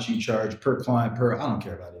 how much you charge per client, I don't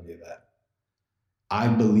care about any of that. I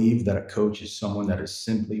believe that a coach is someone that is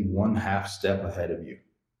simply one half step ahead of you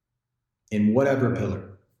in whatever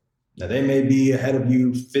pillar. Now, they may be ahead of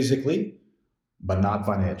you physically, but not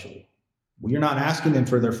financially. Well, you're not asking them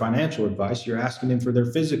for their financial advice. You're asking them for their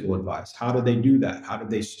physical advice. How do they do that? How do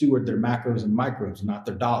they steward their macros and micros, not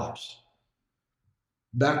their dollars?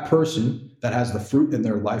 That person that has the fruit in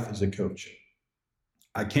their life is a coach.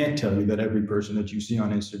 I can't tell you that every person that you see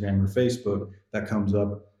on Instagram or Facebook that comes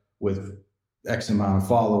up with X amount of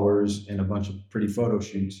followers and a bunch of pretty photo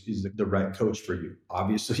shoots is the right coach for you.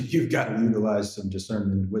 Obviously, you've got to utilize some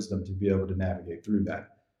discernment and wisdom to be able to navigate through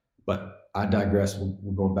that. But I digress.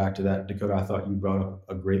 We'll go back to that. Dakota, I thought you brought up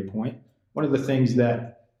a great point. One of the things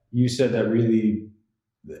that you said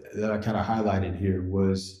that I kind of highlighted here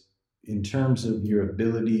was in terms of your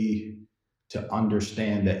ability to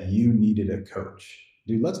understand that you needed a coach.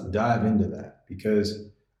 Dude, let's dive into that, because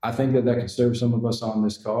I think that could serve some of us on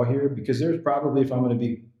this call here, because there's probably, if I'm going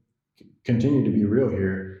to continue to be real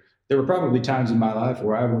here, there were probably times in my life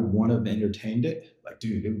where I would want to have entertained it. Like,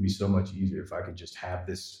 dude, it would be so much easier if I could just have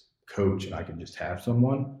this coach and I could just have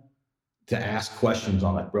someone to ask questions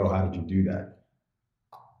on, like, bro, how did you do that?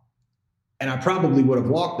 And I probably would have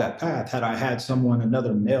walked that path had I had someone,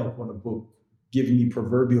 another male, quote unquote, giving me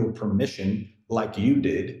proverbial permission like you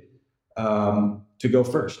did to go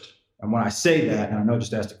first. And when I say that, and I know I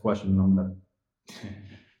just asked a question and I'm going to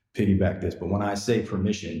piggyback this, but when I say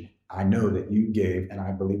permission, I know that you gave, and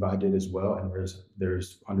I believe I did as well, and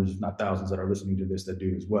there's hundreds, if not thousands, that are listening to this that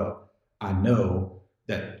do as well. I know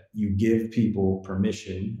that you give people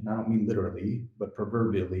permission, and I don't mean literally, but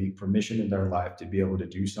proverbially, permission in their life to be able to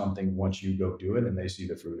do something once you go do it and they see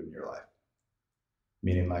the fruit in your life.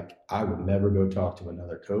 Meaning, like, I would never go talk to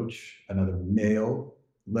another coach, another male,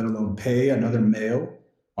 let alone pay another male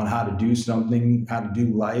on how to do something, how to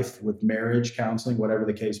do life with marriage, counseling, whatever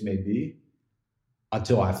the case may be,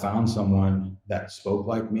 until I found someone that spoke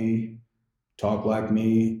like me, talked like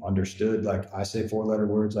me, understood. Like, I say 4-letter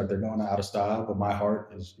words like they're going out of style, but my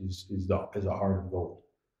heart is a heart of gold.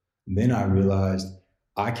 And then I realized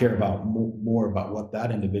I care about more about what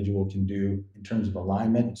that individual can do in terms of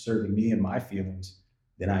alignment and serving me and my feelings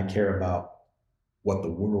than I care about what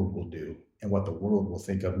the world will do and what the world will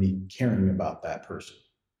think of me caring about that person.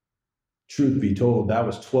 Truth be told, that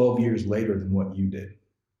was 12 years later than what you did.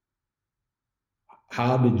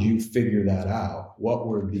 How did you figure that out? What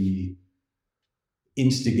were the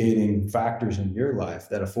instigating factors in your life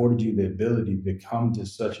that afforded you the ability to come to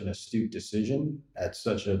such an astute decision at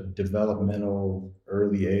such a developmental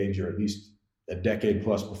early age, or at least a decade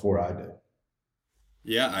plus before I did?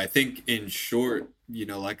 Yeah, I think in short,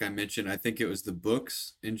 like I mentioned, I think it was the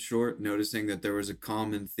books, in short, noticing that there was a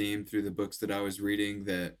common theme through the books that I was reading,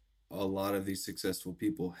 that a lot of these successful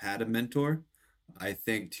people had a mentor. I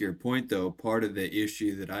think, to your point, though, part of the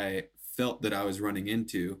issue that I felt that I was running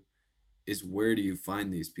into is, where do you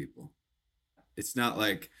find these people? It's not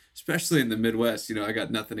like, especially in the Midwest, I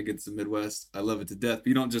got nothing against the Midwest. I love it to death. But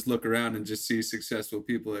you don't just look around and just see successful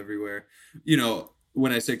people everywhere.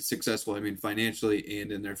 When I say successful, I mean financially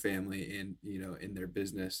and in their family and, in their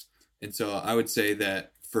business. And so I would say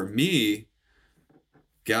that for me,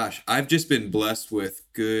 gosh, I've just been blessed with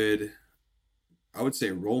good, I would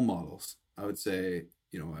say, role models. I would say,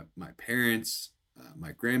 my parents,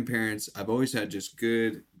 my grandparents, I've always had just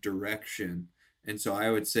good direction. And so I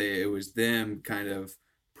would say it was them kind of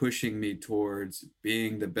pushing me towards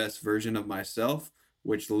being the best version of myself,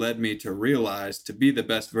 which led me to realize, to be the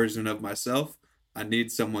best version of myself, I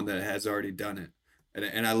need someone that has already done it.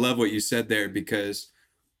 And I love what you said there, because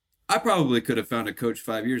I probably could have found a coach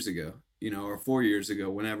 5 years ago, or 4 years ago,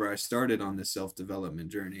 whenever I started on this self-development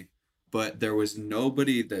journey. But there was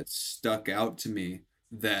nobody that stuck out to me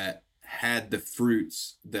that had the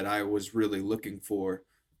fruits that I was really looking for,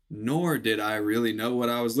 nor did I really know what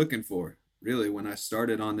I was looking for. Really, when I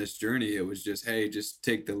started on this journey, it was just, hey, just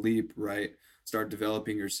take the leap, right? Start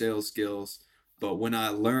developing your sales skills. But when I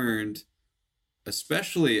learned,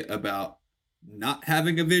 especially about not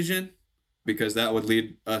having a vision, because that would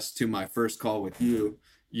lead us to my first call with you,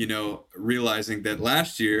 realizing that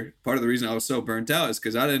last year, part of the reason I was so burnt out is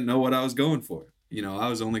because I didn't know what I was going for. I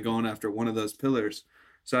was only going after one of those pillars.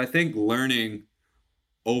 So I think learning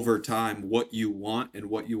over time what you want and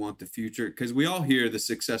what you want the future, because we all hear the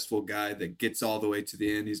successful guy that gets all the way to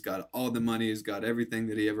the end. He's got all the money, he's got everything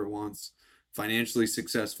that he ever wants, financially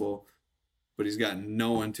successful, but he's got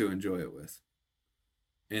no one to enjoy it with.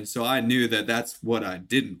 And so I knew that that's what I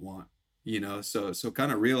didn't want, so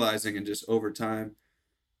kind of realizing, and just over time,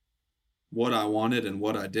 what I wanted and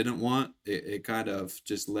what I didn't want, it kind of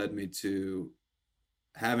just led me to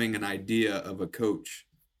having an idea of a coach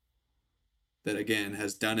that, again,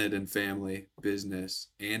 has done it in family, business,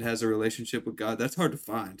 and has a relationship with God. That's hard to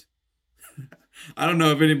find. I don't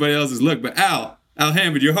know if anybody else has looked, but Al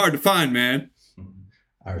Hammond, you're hard to find, man.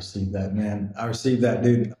 I received that, man. I received that,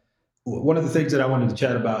 dude. One of the things that I wanted to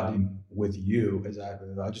chat about with you is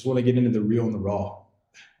I just want to get into the real and the raw.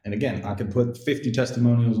 And again, I could put 50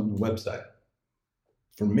 testimonials on the website.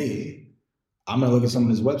 For me, I'm going to look at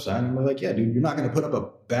someone's website and I'm like, yeah, dude, you're not going to put up a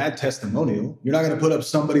bad testimonial. You're not going to put up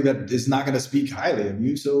somebody that is not going to speak highly of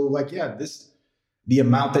you. So like, yeah, the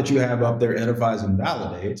amount that you have up there edifies and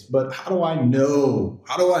validates, but how do I know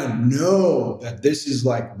that this is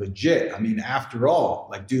like legit? I mean, after all,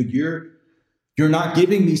 like, dude, you're not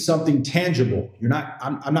giving me something tangible.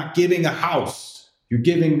 I'm not giving a house. You're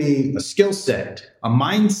giving me a skill set, a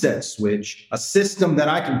mindset switch, a system that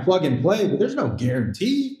I can plug and play, but there's no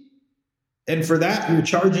guarantee. And for that, you're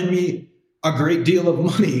charging me a great deal of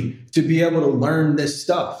money to be able to learn this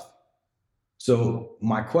stuff. So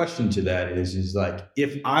my question to that is like,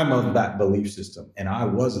 if I'm of that belief system and I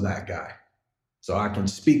was that guy, so I can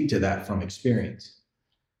speak to that from experience.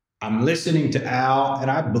 I'm listening to Al,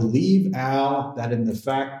 and I believe Al that in the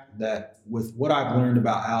fact that with what I've learned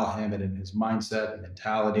about Al Hammond and his mindset,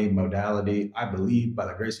 mentality, modality, I believe by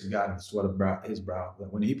the grace of God and the sweat of his brow,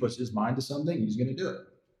 that when he puts his mind to something, he's going to do it.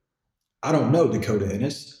 I don't know Dakota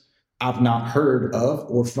Ennis. I've not heard of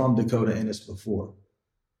or from Dakota Ennis before,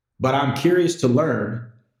 but I'm curious to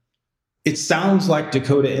learn. It sounds like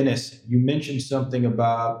Dakota Ennis, you mentioned something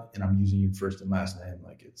about, and I'm using your first and last name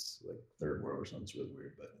like it's like third world or something. It's really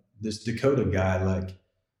weird, but this Dakota guy like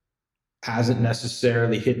hasn't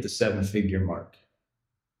necessarily hit the 7-figure mark.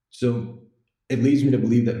 So it leads me to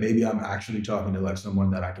believe that maybe I'm actually talking to like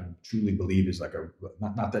someone that I can truly believe is like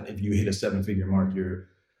not that if you hit a 7-figure mark, you're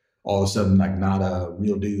all of a sudden like not a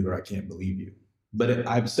real dude or I can't believe you. But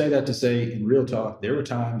I'd say that to say in real talk, there were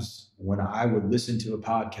times when I would listen to a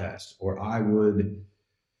podcast or I would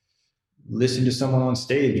listen to someone on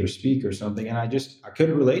stage or speak or something, and I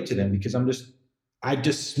couldn't relate to them because I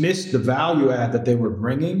dismissed the value add that they were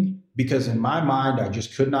bringing because in my mind, I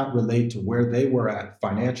just could not relate to where they were at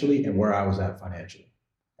financially and where I was at financially.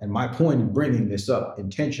 And my point in bringing this up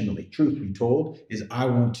intentionally, truth be told, is I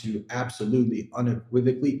want to absolutely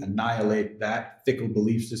unequivocally annihilate that fickle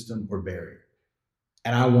belief system or barrier.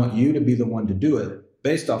 And I want you to be the one to do it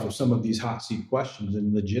based off of some of these hot seat questions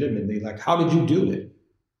and legitimately, like, how did you do it?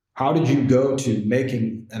 How did you go to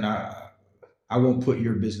making, and I won't put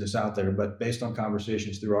your business out there, but based on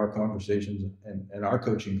conversations through our conversations and our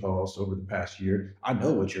coaching calls over the past year, I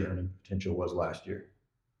know what your earning potential was last year.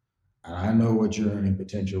 And I know what your earning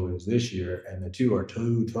potential is this year. And the two are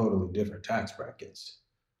two totally different tax brackets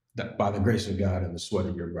that by the grace of God and the sweat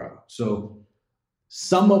of your brow. So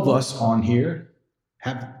some of us on here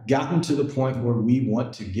have gotten to the point where we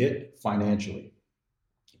want to get financially.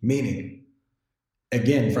 Meaning,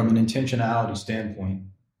 again, from an intentionality standpoint,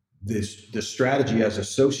 the strategy as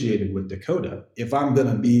associated with Dakota, if I'm going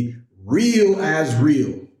to be real as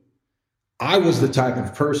real, I was the type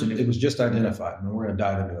of person, it was just identified, and we're going to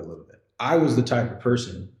dive into it a little bit. I was the type of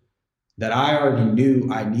person that I already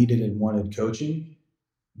knew I needed and wanted coaching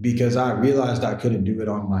because I realized I couldn't do it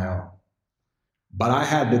on my own. But I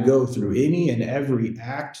had to go through any and every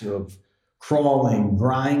act of crawling,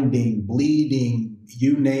 grinding, bleeding,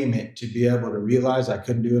 you name it, to be able to realize I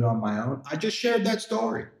couldn't do it on my own. I just shared that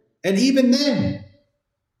story. And even then,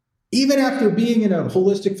 even after being in a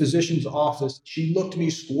holistic physician's office, she looked me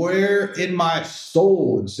square in my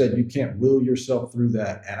soul and said, you can't will yourself through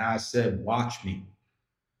that. And I said, watch me.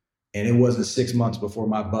 And it wasn't 6 months before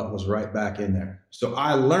my butt was right back in there. So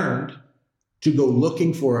I learned to go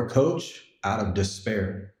looking for a coach out of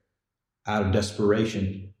despair, out of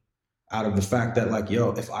desperation, out of the fact that like,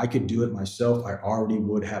 yo, if I could do it myself, I already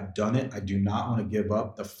would have done it. I do not want to give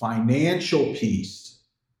up the financial piece.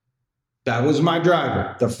 That was my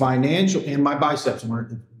driver. The financial and my biceps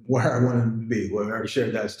weren't where I wanted them to be. Well, I already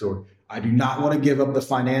shared that story. I do not want to give up the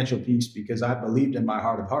financial piece because I believed in my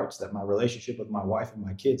heart of hearts that my relationship with my wife and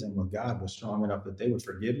my kids and with God was strong enough that they would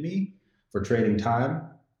forgive me for trading time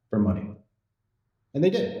for money. And they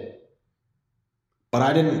did. But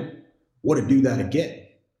I didn't want to do that again.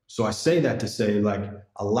 So I say that to say, like,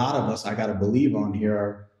 a lot of us, I got to believe on here,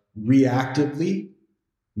 are reactively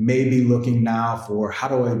maybe looking now for how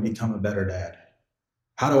do I become a better dad?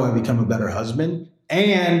 How do I become a better husband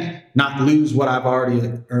and not lose what I've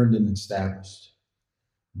already earned and established?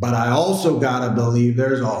 But I also got to believe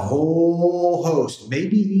there's a whole host,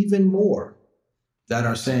 maybe even more, that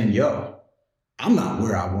are saying, yo, I'm not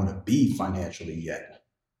where I want to be financially yet.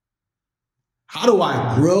 How do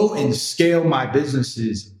I grow and scale my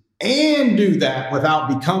businesses and do that without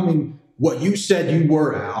becoming what you said you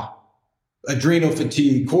were, Al? Adrenal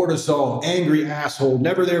fatigue, cortisol, angry asshole,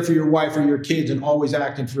 never there for your wife or your kids, and always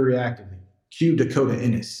acting reactively. Cue Dakota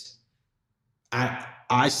Innes.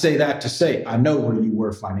 I say that to say, I know where you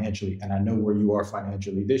were financially, and I know where you are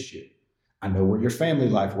financially this year. I know where your family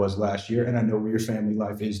life was last year, and I know where your family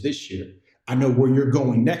life is this year. I know where you're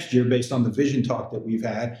going next year based on the vision talk that we've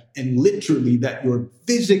had, and literally that you're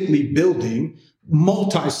physically building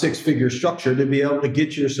multi-six-figure structure to be able to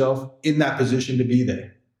get yourself in that position to be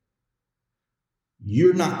there.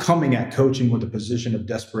 You're not coming at coaching with a position of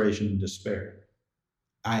desperation and despair.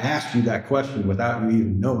 I asked you that question without you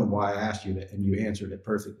even knowing why I asked you that, and you answered it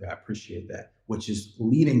perfectly. I appreciate that, which is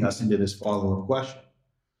leading us into this follow-up question.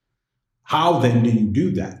 How then do you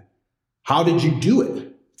do that? How did you do it?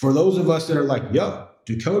 For those of us that are like, yo,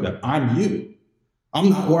 Dakota, I'm you. I'm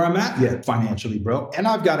not where I'm at yet financially, bro. And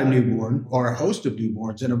I've got a newborn or a host of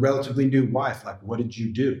newborns and a relatively new wife. Like, what did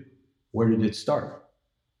you do? Where did it start?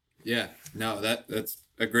 Yeah, no, that's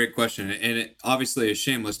a great question. And it, obviously a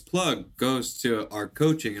shameless plug goes to our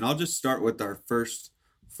coaching. And I'll just start with our first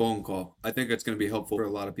phone call. I think it's going to be helpful for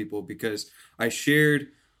a lot of people because I shared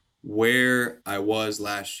where I was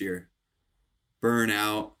last year.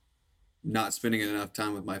 Burnout, not spending enough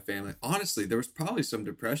time with my family. Honestly, there was probably some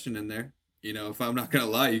depression in there. You know, if I'm not going to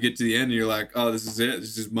lie, you get to the end and you're like, oh, this is it.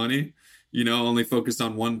 This is money, you know, only focused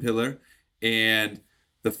on one pillar. And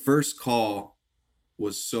the first call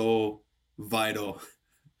was so vital,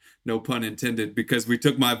 no pun intended, because we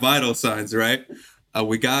took my vital signs, right?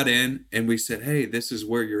 We got in and we said, hey, this is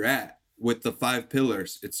where you're at with the 5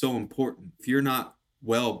 pillars. It's so important. If you're not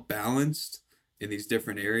well balanced in these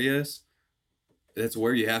different areas, that's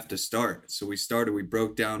where you have to start. So we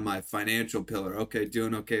broke down my financial pillar. Okay,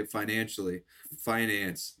 doing okay financially,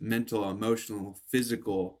 finance, mental, emotional,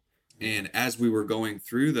 physical. And as we were going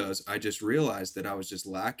through those, I just realized that I was just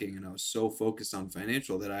lacking, and I was so focused on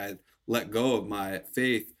financial that I had let go of my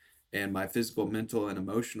faith and my physical, mental, and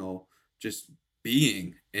emotional just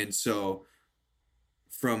being. And so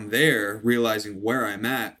from there, realizing where I'm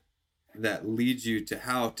at, that leads you to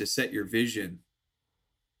how to set your vision.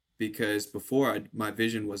 Because before my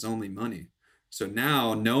vision was only money. So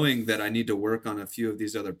now knowing that I need to work on a few of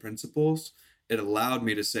these other principles, it allowed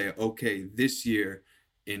me to say, okay, this year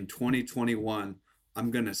in 2021,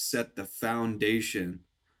 I'm going to set the foundation,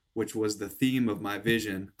 which was the theme of my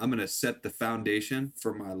vision. I'm going to set the foundation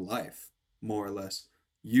for my life, more or less,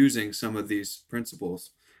 using some of these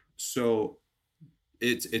principles. So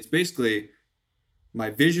it's basically my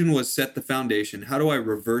vision was set the foundation. How do I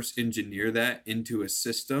reverse engineer that into a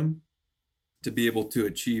system to be able to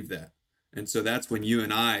achieve that? And so that's when you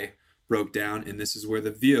and I broke down, and this is where the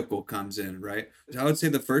vehicle comes in, right? I would say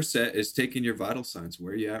the first set is taking your vital signs.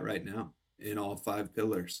 Where are you at right now in all 5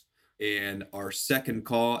 pillars? And our second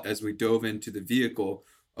call, as we dove into the vehicle,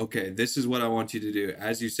 okay, this is what I want you to do.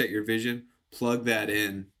 As you set your vision, plug that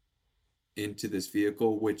into this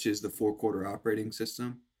vehicle, which is the 4-quarter operating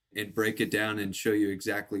system, and break it down and show you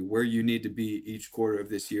exactly where you need to be each quarter of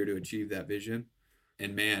this year to achieve that vision.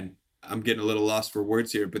 And man, I'm getting a little lost for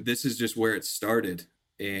words here, but this is just where it started.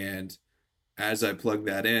 And as I plugged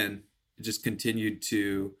that in, it just continued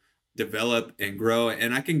to develop and grow.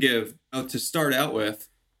 And I can give, to start out with,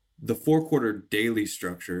 the 4-quarter daily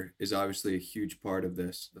structure is obviously a huge part of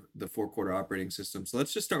this, the 4-quarter operating system. So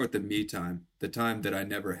let's just start with the me time, the time that I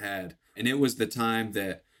never had. And it was the time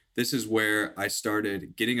that this is where I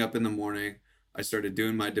started getting up in the morning. I started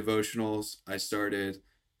doing my devotionals. I started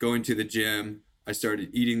going to the gym. I started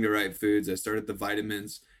eating the right foods. I started the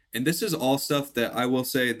vitamins. And this is all stuff that I will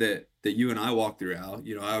say that you and I walked through, Al.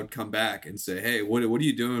 You know, I would come back and say, hey, what are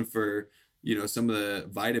you doing for, you know, some of the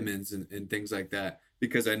vitamins and things like that?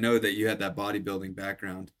 Because I know that you had that bodybuilding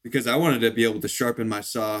background. Because I wanted to be able to sharpen my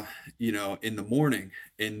saw, you know, in the morning,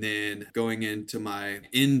 and then going into my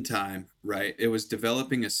in time, right? It was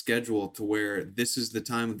developing a schedule to where this is the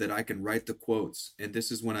time that I can write the quotes. And this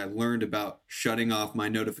is when I learned about shutting off my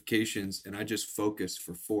notifications, and I just focus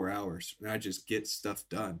for 4 hours and I just get stuff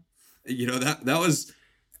done. You know,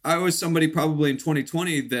 I was somebody probably in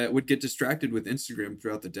 2020 that would get distracted with Instagram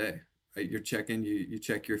throughout the day. Right? You're checking, you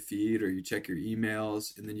check your feed or you check your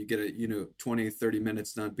emails, and then you get 20, 30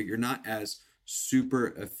 minutes done, but you're not as super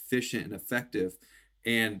efficient and effective.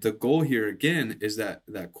 And the goal here again is that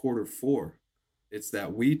quarter 4, it's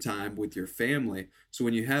that we time with your family. So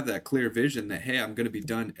when you have that clear vision that, hey, I'm going to be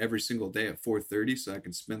done every single day at 4:30 so I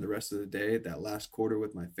can spend the rest of the day, that last quarter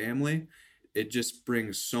with my family, it just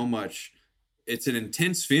brings so much. it's an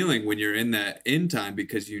intense feeling when you're in that end time,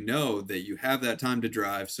 because you know that you have that time to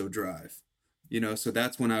drive, so drive. So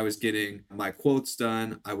that's when I was getting my quotes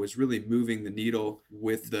done. I was really moving the needle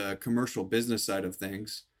with the commercial business side of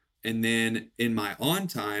things. And then in my on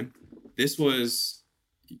time, this was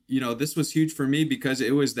huge for me, because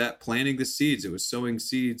it was that planting the seeds. It was sowing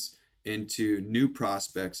seeds into new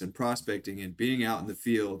prospects and prospecting and being out in the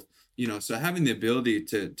field, so having the ability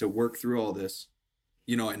to work through all this,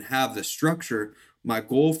 and have the structure. My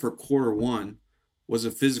goal for quarter one was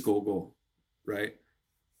a physical goal, right?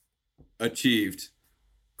 Achieved.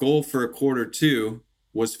 Goal for quarter two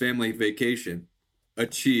was family vacation.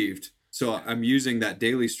 Achieved. So I'm using that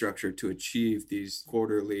daily structure to achieve these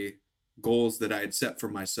quarterly goals that I had set for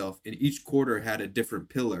myself. And each quarter had a different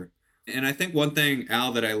pillar. And I think one thing,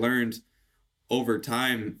 Al, that I learned over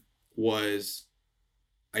time was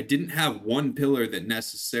I didn't have one pillar that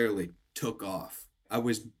necessarily took off. I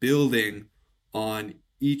was building on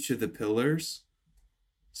each of the pillars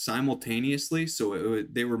simultaneously. So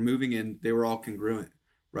they were moving and they were all congruent,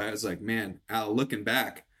 right? I was like, man, Al, looking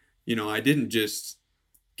back, I didn't just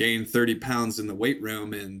gain 30 pounds in the weight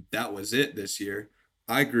room and that was it this year.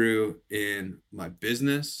 I grew in my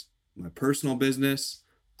business, my personal business.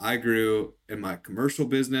 I grew in my commercial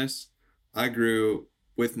business. I grew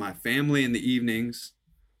with my family in the evenings.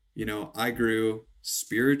 I grew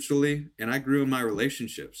spiritually, and I grew in my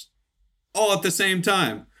relationships all at the same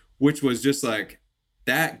time, which was just like,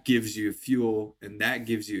 that gives you fuel and that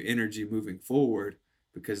gives you energy moving forward,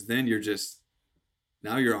 because then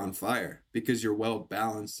now you're on fire because you're well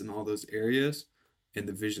balanced in all those areas and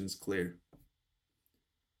the vision's clear.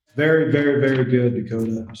 Very, very, very good,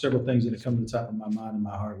 Dakota. Several things that have come to the top of my mind and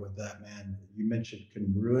my heart with that, man. You mentioned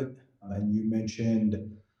congruent, and you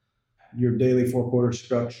mentioned your daily 4-quarter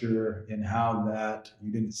structure and how that,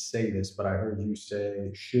 you didn't say this, but I heard you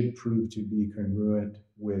say, should prove to be congruent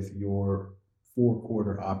with your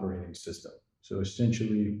 4-quarter operating system. So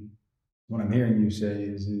essentially, what I'm hearing you say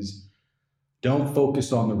is don't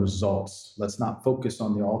focus on the results. Let's not focus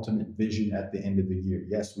on the ultimate vision at the end of the year.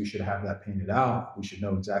 Yes, we should have that painted out. We should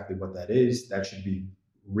know exactly what that is. That should be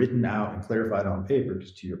written out and clarified on paper,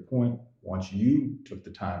 because to your point, once you took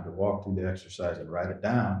the time to walk through the exercise and write it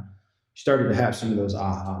down, you started to have some of those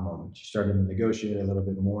aha moments. You started to negotiate a little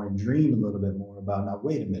bit more and dream a little bit more about, now,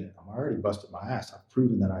 wait a minute, I'm already busted my ass. I've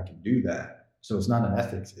proven that I can do that. So it's not an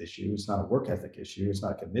ethics issue. It's not a work ethic issue. It's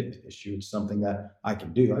not a commitment issue. It's something that I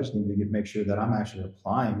can do. I just need to make sure that I'm actually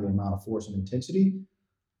applying the amount of force and intensity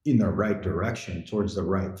in the right direction towards the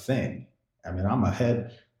right thing. I mean, I'm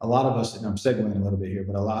ahead. A lot of us, and I'm segueing a little bit here,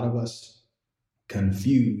 but a lot of us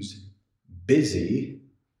confuse busy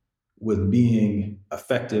with being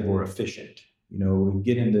effective or efficient. We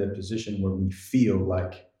get into a position where we feel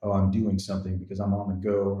like, oh, I'm doing something because I'm on the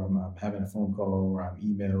go, or I'm having a phone call, or I'm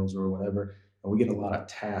emails or whatever. And we get a lot of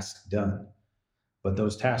tasks done, but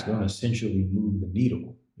those tasks don't essentially move the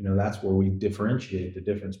needle. That's where we differentiate the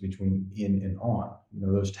difference between in and on.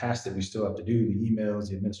 Those tasks that we still have to do, the emails,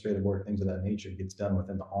 the administrative work, things of that nature, gets done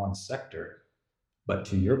within the on sector. But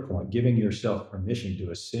to your point, giving yourself permission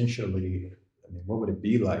to essentially, what would it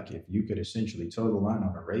be like if you could essentially toe the line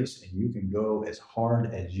on a race and you can go as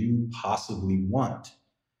hard as you possibly want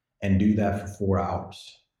and do that for 4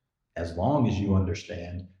 hours, as long as you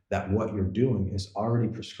understand that what you're doing is already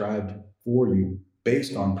prescribed for you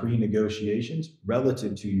based on pre-negotiations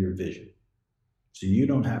relative to your vision. So you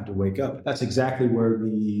don't have to wake up. That's exactly where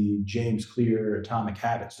the James Clear Atomic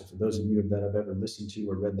Habits. So for those of you that have ever listened to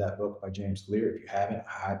or read that book by James Clear, if you haven't,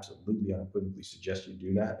 I absolutely unequivocally suggest you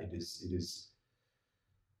do that. It is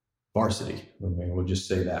varsity. We'll just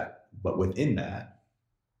say that. But within that,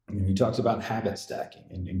 he talks about habit stacking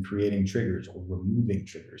and creating triggers or removing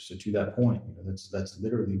triggers. So to that point, that's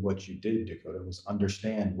literally what you did, Dakota, was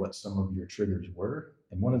understand what some of your triggers were.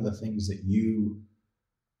 And one of the things that you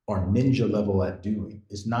are ninja level at doing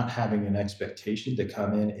is not having an expectation to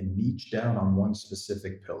come in and niche down on one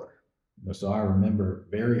specific pillar. So I remember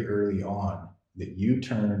very early on that you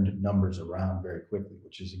turned numbers around very quickly,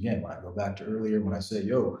 which is, again, when I go back to earlier, when I say,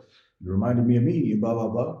 yo, you reminded me of me, blah, blah,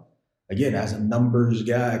 blah. Again, as a numbers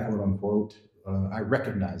guy, quote unquote, I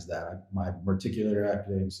recognize that. My reticular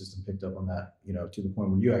activating system picked up on that, to the point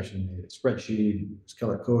where you actually made a spreadsheet, it's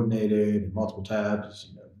color coordinated, and multiple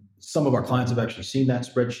tabs. Some of our clients have actually seen that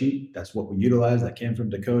spreadsheet. That's what we utilize. That came from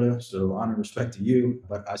Dakota. So honor and respect to you.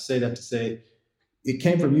 But I say that to say it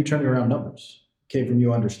came from you turning around numbers. It came from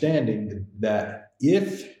you understanding that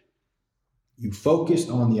if you focused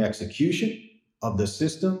on the execution of the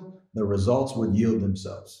system, the results would yield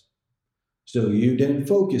themselves. So you didn't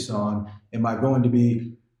focus on, am I going to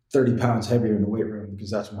be 30 pounds heavier in the weight room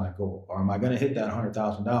because that's my goal? Or am I going to hit that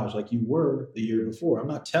 $100,000 like you were the year before? I'm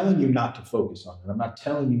not telling you not to focus on it. I'm not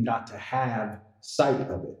telling you not to have sight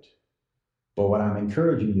of it. But what I'm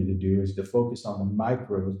encouraging you to do is to focus on the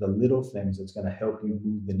micros, the little things that's going to help you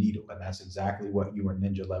move the needle. And that's exactly what you are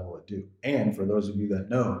ninja level at do. And for those of you that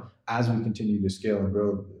know, as we continue to scale and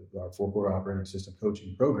grow our 4-quarter operating system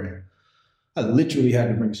coaching program, I literally had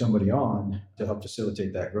to bring somebody on to help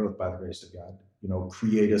facilitate that growth by the grace of God,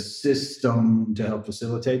 create a system to help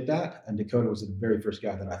facilitate that. And Dakota was the very first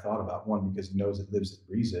guy that I thought about. One, because he knows it, lives it,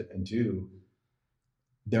 breathes it. And two,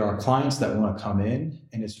 there are clients that want to come in,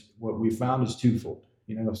 and it's what we found is twofold.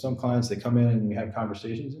 Some clients, they come in and we have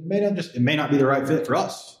conversations, and it may not be the right fit for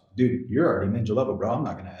us. Dude, you're already ninja level, bro. I'm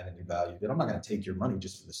not going to add any value. Dude, I'm not going to take your money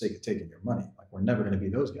just for the sake of taking your money. Like, we're never going to be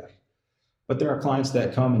those guys. But there are clients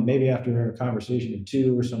that come, and maybe after a conversation or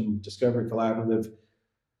two or some discovery collaborative,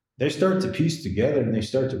 they start to piece together and they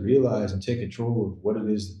start to realize and take control of what it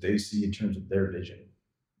is that they see in terms of their vision.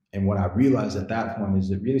 And what I realized at that point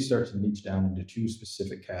is it really starts to niche down into two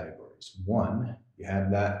specific categories. One, you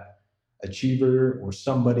have that achiever or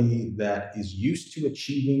somebody that is used to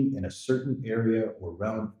achieving in a certain area or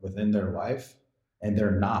realm within their life, and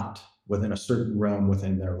they're not within a certain realm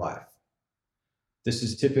within their life. This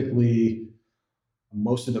is typically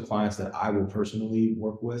most of the clients that I will personally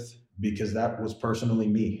work with, because that was personally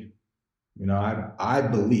me. I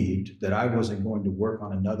believed that I wasn't going to work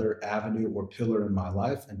on another avenue or pillar in my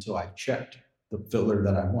life until I checked the pillar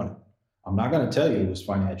that I wanted. I'm not going to tell you it was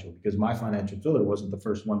financial, because my financial pillar wasn't the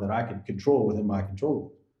first one that I could control within my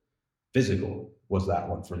control. Physical was that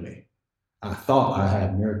one for me. I thought I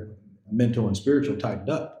had mental and spiritual tightened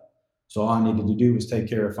up. So all I needed to do was take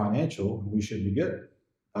care of financial, and we should be good.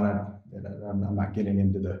 I'm not getting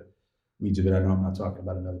into the weeds of it. I know I'm not talking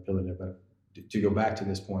about another pillar there, but to go back to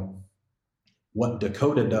this point, what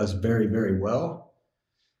Dakota does very, very well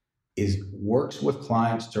is works with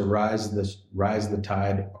clients to rise the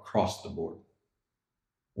tide across the board.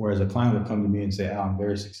 Whereas a client will come to me and say, I'm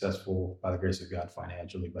very successful by the grace of God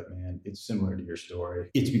financially, but man, it's similar to your story.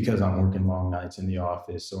 It's because I'm working long nights in the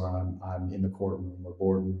office, or I'm in the courtroom or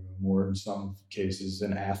boardroom, or in some cases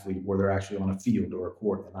an athlete where they're actually on a field or a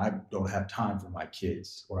court, and I don't have time for my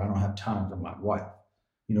kids, or I don't have time for my wife.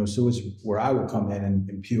 So it's where I will come in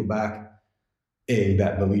and peel back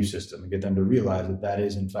that belief system and get them to realize that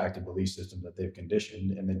is in fact a belief system that they've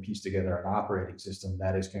conditioned, and then piece together an operating system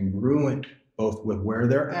that is congruent both with where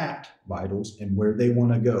they're at, vitals, and where they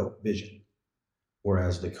want to go, vision.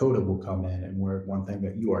 Whereas Dakota will come in, and where one thing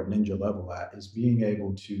that you are ninja level at is being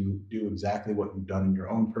able to do exactly what you've done in your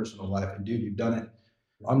own personal life. And dude, you've done it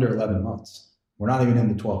under 11 months. We're not even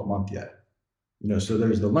in the 12th month yet. So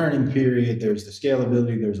there's the learning period, there's the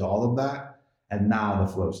scalability, there's all of that, and now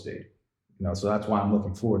the flow state. So that's why I'm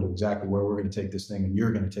looking forward to exactly where we're going to take this thing, and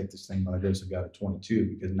you're going to take this thing by the grace of God at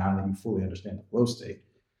 22, because now that you fully understand the flow state,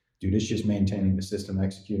 dude, it's just maintaining the system,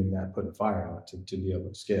 executing that, putting fire on it to be able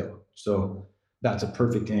to scale. So that's a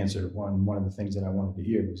perfect answer. One of the things that I wanted to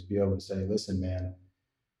hear was be able to say, listen, man,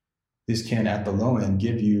 this can at the low end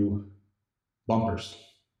give you bumpers.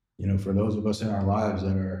 For those of us in our lives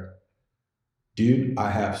that are, dude, I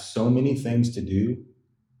have so many things to do.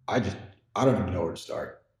 I don't even know where to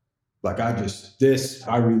start.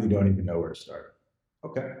 I really don't even know where to start.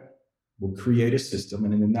 Okay. We'll create a system,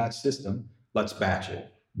 and in that system, let's batch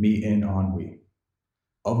it. Me and ennui.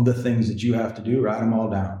 Of the things that you have to do, write them all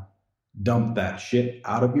down. Dump that shit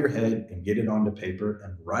out of your head and get it onto paper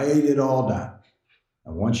and write it all down.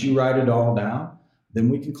 And once you write it all down, then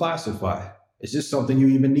we can classify. Is this something you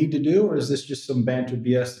even need to do, or is this just some banter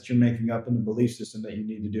BS that you're making up in the belief system that you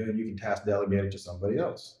need to do, and you can task delegate it to somebody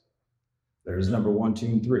else? There's number 1, 2,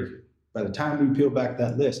 and 3. By the time we peel back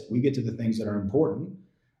that list, we get to the things that are important,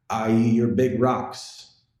 i.e. your big rocks.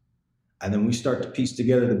 And then we start to piece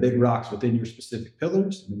together the big rocks within your specific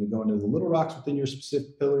pillars. And then we go into the little rocks within your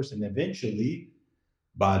specific pillars. And eventually,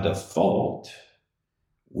 by default,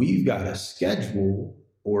 we've got a schedule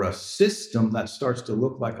or a system that starts to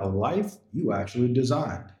look like a life you actually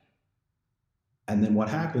designed. And then what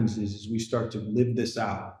happens is we start to live this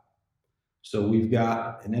out. So we've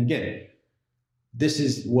got, and again, this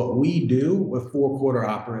is what we do with 4-quarter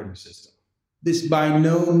operating system. This by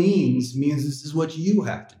no means means this is what you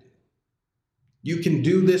have to do. You can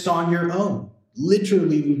do this on your own.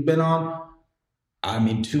 Literally, we've been on,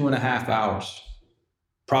 2.5 hours.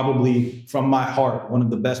 Probably from my heart, one of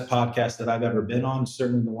the best podcasts that I've ever been on,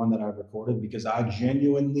 certainly the one that I've recorded, because I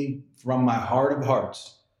genuinely, from my heart of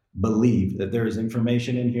hearts, believe that there is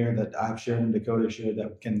information in here that I've shared and Dakota shared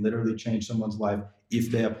that can literally change someone's life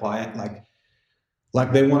if they apply it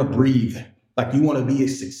like they want to breathe. Like you want to be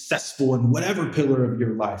successful in whatever pillar of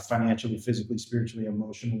your life, financially, physically, spiritually,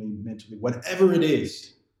 emotionally, mentally, whatever it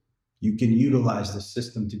is, you can utilize the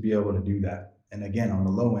system to be able to do that. And again, on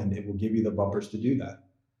the low end, it will give you the bumpers to do that.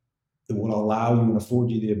 It will allow you and afford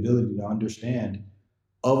you the ability to understand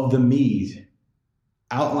of the me,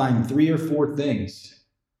 outline 3 or 4 things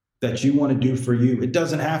that you want to do for you. It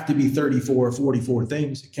doesn't have to be 34 or 44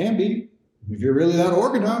 things. It can be. If you're really that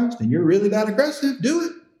organized and you're really that aggressive, do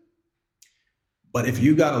it. But if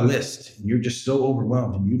you got a list and you're just so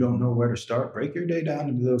overwhelmed and you don't know where to start, break your day down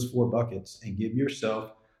into those 4 buckets and give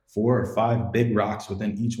yourself 4 or 5 big rocks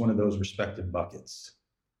within each one of those respective buckets.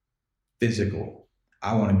 Physical.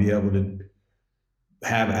 I want to be able to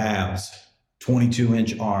have abs,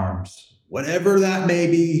 22-inch arms, whatever that may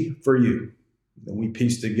be for you. Then we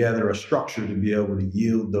piece together a structure to be able to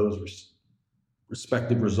yield those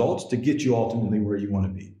respective results to get you ultimately where you want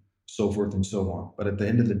to be, so forth and so on. But at the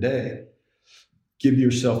end of the day, give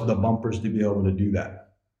yourself the bumpers to be able to do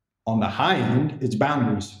that. On the high end, it's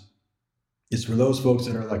boundaries. It's for those folks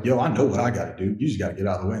that are like, yo, I know what I got to do. You just got to get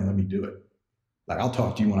out of the way and let me do it. Like, I'll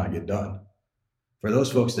talk to you when I get done. For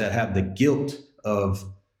those folks that have the guilt of,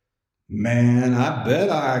 man, I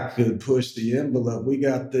bet I could push the envelope. We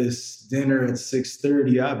got this dinner at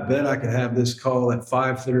 6:30. I bet I could have this call at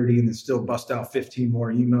 5:30 and then still bust out 15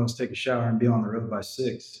 more emails, take a shower, and be on the road by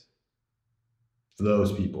 6. For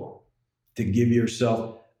those people, to give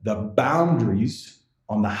yourself the boundaries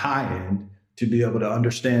on the high end to be able to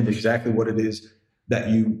understand exactly what it is that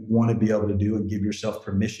you want to be able to do and give yourself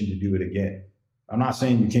permission to do it again. I'm not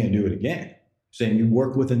saying you can't do it again. I'm saying you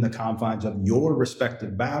work within the confines of your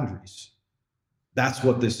respective boundaries. That's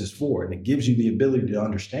what this is for. And it gives you the ability to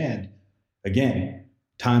understand, again,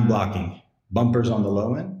 time blocking, bumpers on the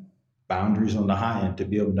low end, boundaries on the high end, to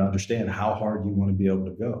be able to understand how hard you want to be able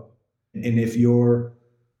to go. And if you're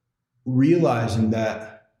realizing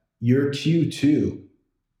that your Q2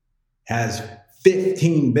 has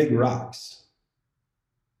 15 big rocks,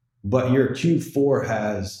 but your Q4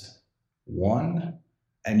 has 1,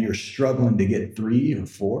 and you're struggling to get 3 or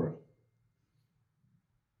 4,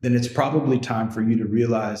 then it's probably time for you to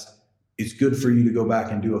realize it's good for you to go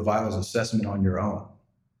back and do a vitals assessment on your own,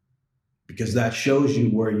 because that shows you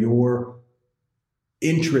where your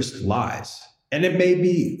interest lies. And it may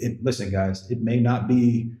be, listen, guys, it may not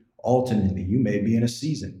be ultimately, you may be in a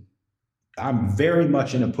season. I'm very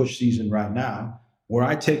much in a push season right now where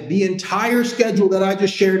I take the entire schedule that I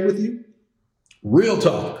just shared with you, real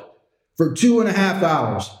talk, for 2.5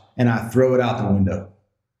 hours, and I throw it out the window.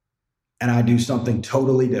 And I do something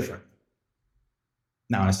totally different.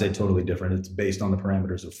 Now, when I say totally different, it's based on the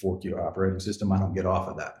parameters of 4Q operating system. I don't get off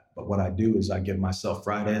of that. But what I do is I give myself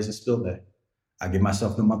Friday as a spill day. I give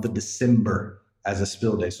myself the month of December as a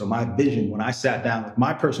spill day. So my vision, when I sat down with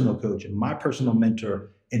my personal coach and my personal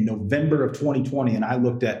mentor in November of 2020, and I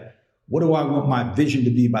looked at, what do I want my vision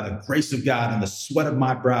to be by the grace of God and the sweat of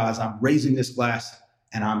my brow as I'm raising this glass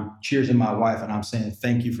and I'm cheersing my wife and I'm saying,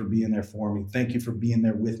 thank you for being there for me. Thank you for being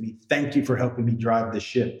there with me. Thank you for helping me drive this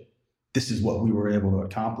ship. This is what we were able to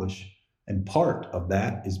accomplish. And part of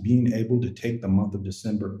that is being able to take the month of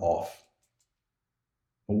December off.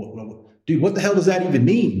 Dude, what the hell does that even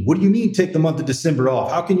mean? What do you mean take the month of December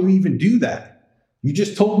off? How can you even do that? You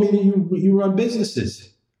just told me that you run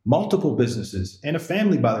businesses, multiple businesses, and a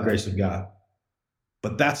family by the grace of God.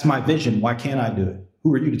 But that's my vision. Why can't I do it?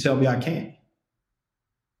 Who are you to tell me I can't?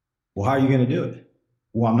 Well, how are you going to do it?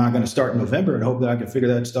 Well, I'm not going to start in November and hope that I can figure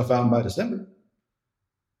that stuff out by December.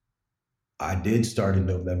 I did start in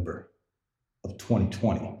November of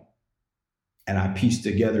 2020. And I pieced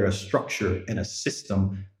together a structure and a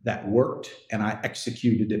system that worked, and I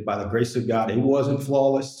executed it by the grace of God. It wasn't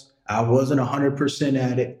flawless. I wasn't 100%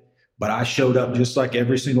 at it, but I showed up just like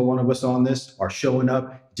every single one of us on this are showing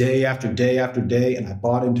up day after day after day. And I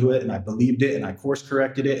bought into it and I believed it and I course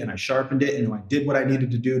corrected it and I sharpened it and I did what I needed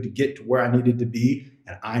to do to get to where I needed to be.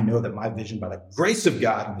 And I know that my vision by the grace of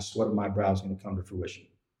God and the sweat of my brow is going to come to fruition.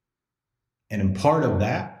 And in part of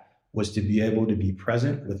that was to be able to be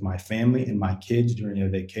present with my family and my kids during a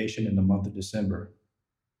vacation in the month of December.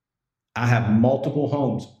 I have multiple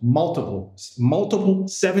homes, multiple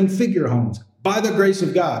 7-figure homes by the grace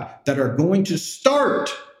of God that are going to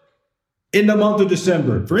start in the month of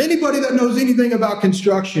December. For anybody that knows anything about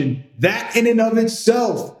construction, that in and of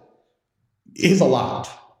itself is a lot.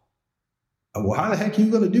 Well, how the heck are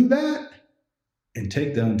you going to do that? And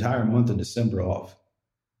take the entire month of December off.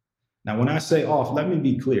 Now, when I say off, let me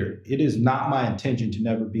be clear. It is not my intention to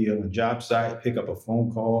never be on a job site, pick up a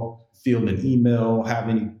phone call, field an email, have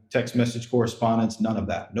any text message correspondence, none of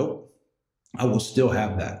that. Nope. I will still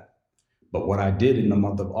have that. But what I did in the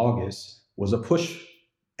month of August was a push,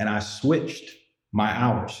 and I switched my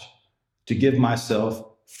hours to give myself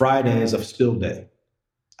Fridays of spill day.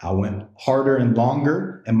 I went harder and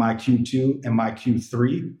longer in my Q2 and my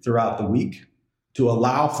Q3 throughout the week to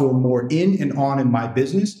allow for more in and on in my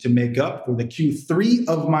business to make up for the Q3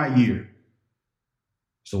 of my year.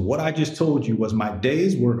 So what I just told you was my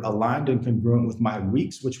days were aligned and congruent with my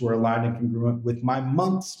weeks, which were aligned and congruent with my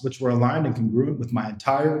months, which were aligned and congruent with my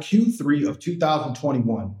entire Q3 of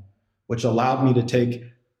 2021, which allowed me to take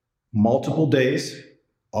multiple days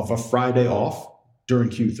of a Friday off during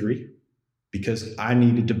Q3 because I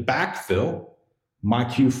needed to backfill my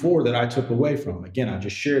Q4 that I took away from. Again, I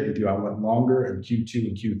just shared with you, I went longer in Q2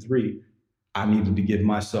 and Q3. I needed to give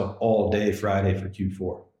myself all day Friday for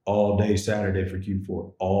Q4, all day Saturday for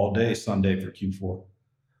Q4, all day Sunday for Q4,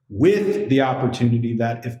 with the opportunity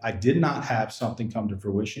that if I did not have something come to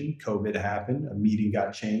fruition, COVID happened, a meeting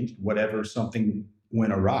got changed, whatever, something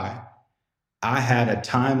went awry, I had a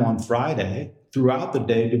time on Friday throughout the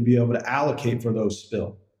day to be able to allocate for those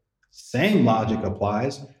spill. Same logic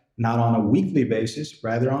applies, not on a weekly basis,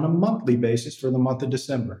 rather on a monthly basis for the month of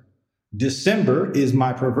December. December is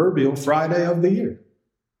my proverbial Friday of the year.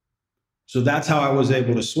 So that's how I was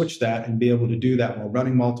able to switch that and be able to do that while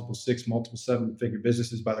running multiple 6, multiple 7-figure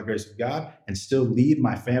businesses by the grace of God and still lead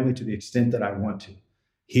my family to the extent that I want to.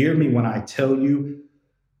 Hear me when I tell you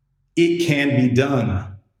it can be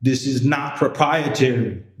done. This is not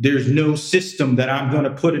proprietary. There's no system that I'm going to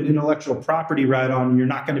put an intellectual property right on and you're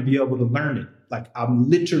not going to be able to learn it. Like I'm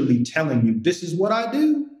literally telling you, this is what I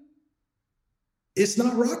do. It's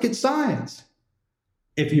not rocket science.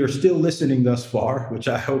 If you're still listening thus far, which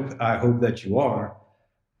I hope that you are,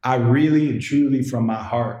 I really and truly from my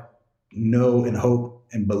heart know and hope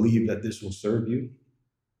and believe that this will serve you.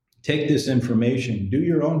 Take this information, do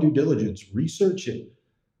your own due diligence, research it.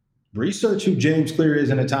 Research who James Clear is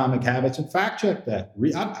in Atomic Habits and fact check that.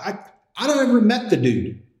 I don't ever met the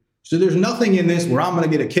dude. So there's nothing in this where I'm going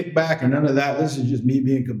to get a kickback or none of that. This is just me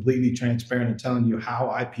being completely transparent and telling you how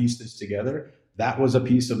I pieced this together. That was a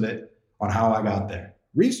piece of it on how I got there.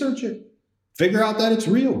 Research it. Figure out that it's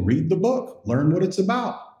real. Read the book. Learn what it's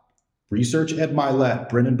about. Research Ed Mylett,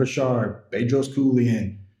 Brennan Burchard, Bedros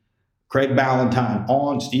Keuilian, Craig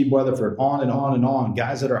Ballantyne, Steve Weatherford, on and on and on.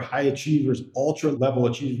 Guys that are high achievers, ultra level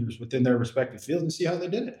achievers within their respective fields and see how they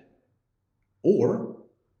did it. Or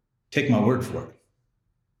take my word for it.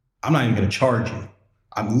 I'm not even going to charge you.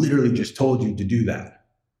 I've literally just told you to do that.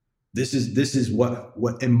 This is what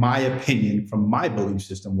in my opinion, from my belief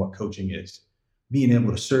system, what coaching is. Being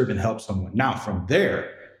able to serve and help someone. Now, from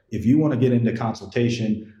there, if you want to get into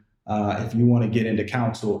consultation, if you want to get into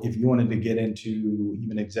counsel, if you wanted to get into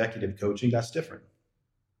even executive coaching, that's different.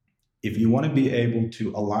 If you want to be able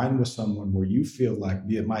to align with someone where you feel like,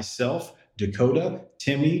 be it myself, Dakota,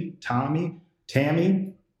 Timmy, Tommy,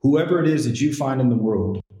 Tammy, whoever it is that you find in the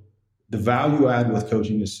world, the value add with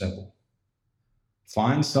coaching is simple.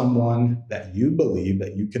 Find someone that you believe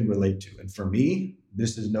that you can relate to. And for me,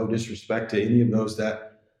 this is no disrespect to any of those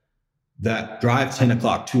that drive 10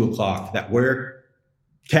 o'clock, 2 o'clock, that wear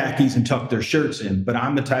khakis and tuck their shirts in. But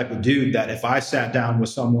I'm the type of dude that if I sat down with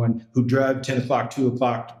someone who drove 10 o'clock, 2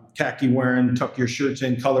 o'clock, khaki wearing, tuck your shirts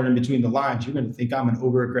in, color in between the lines, you're going to think I'm an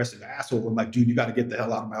over aggressive asshole. I'm like, dude, you got to get the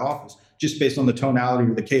hell out of my office just based on the tonality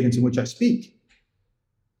or the cadence in which I speak.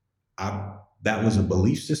 That was a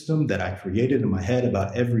belief system that I created in my head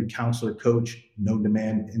about every counselor, coach, known to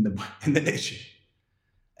man in the nation.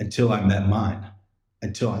 Until I met mine,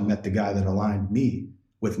 until I met the guy that aligned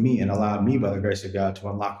with me and allowed me by the grace of God to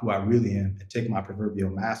unlock who I really am and take my proverbial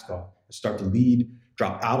mask off and start to lead,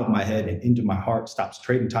 drop out of my head and into my heart, stop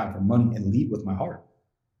trading time for money and lead with my heart.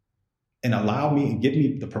 And allow me and give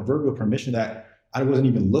me the proverbial permission that I wasn't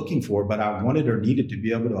even looking for, but I wanted or needed to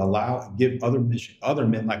be able to allow and give other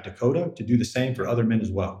men like Dakota to do the same for other men as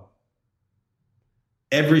well.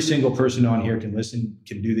 Every single person on here can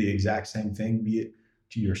do the exact same thing, be it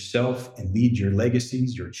to yourself and lead your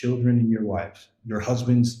legacies, your children and your wives, your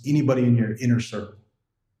husbands, anybody in your inner circle.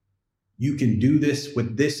 You can do this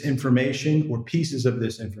with this information or pieces of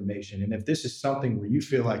this information. And if this is something where you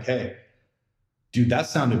feel like, hey, dude, that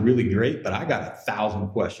sounded really great, but I got 1,000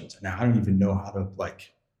 questions. Now I don't even know how to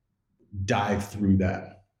dive through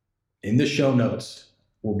that. In the show notes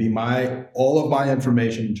will be all of my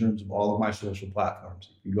information in terms of all of my social platforms.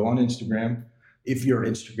 If you go on Instagram, if you're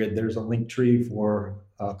Instagram, there's a link tree for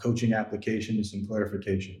a coaching application and some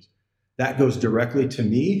clarifications. That goes directly to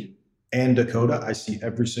me and Dakota. I see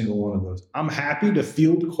every single one of those. I'm happy to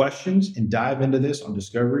field questions and dive into this on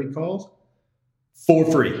discovery calls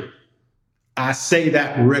for free. I say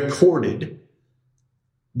that recorded,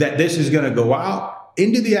 that this is going to go out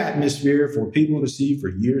into the atmosphere for people to see for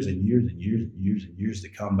years and years and years and years and years to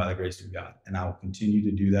come by the grace of God. And I will continue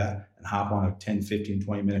to do that and hop on a 10, 15,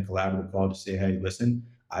 20-minute collaborative call to say, hey, listen,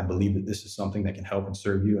 I believe that this is something that can help and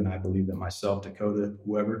serve you. And I believe that myself, Dakota,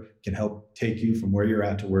 whoever can help take you from where you're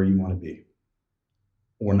at to where you want to be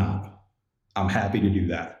or not. I'm happy to do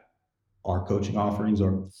that. Our coaching offerings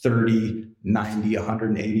are 30, 90,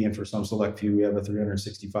 180, and for some select few, we have a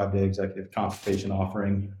 365-day executive consultation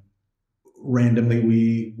offering. Randomly,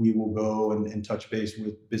 we will go and touch base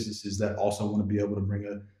with businesses that also want to be able to bring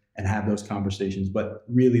and have those conversations. But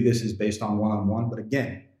really, this is based on one-on-one. But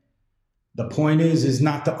again, the point is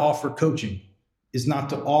not to offer coaching, is not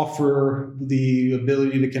to offer the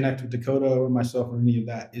ability to connect with Dakota or myself or any of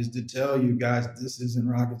that, is to tell you guys, this isn't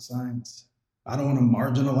rocket science. I don't want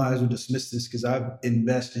to marginalize or dismiss this because I've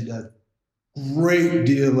invested a great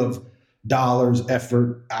deal of dollars,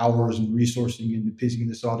 effort, hours, and resourcing into piecing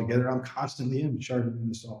this all together. I'm constantly sharpening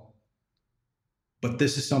this all. But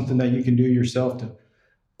this is something that you can do yourself to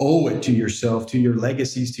owe it to yourself, to your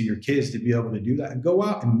legacies, to your kids to be able to do that and go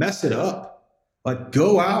out and mess it up. Like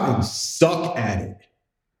go out and suck at it.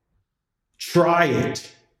 Try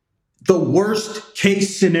it. The worst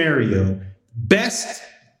case scenario, best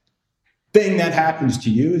thing that happens to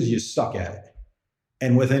you is you suck at it.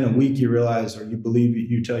 And within a week, you realize, or you believe,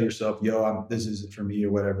 you tell yourself, yo, this isn't for me, or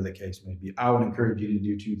whatever the case may be. I would encourage you to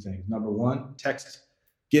do two things. Number one,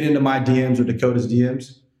 get into my DMs or Dakota's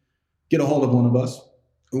DMs, get a hold of one of us,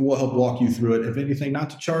 and we'll help walk you through it. If anything, not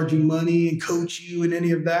to charge you money and coach you and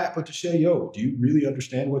any of that, but to say, yo, do you really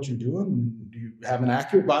understand what you're doing? Do you have an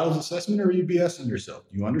accurate vitals assessment, or are you BSing yourself?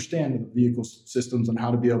 Do you understand the vehicle systems and how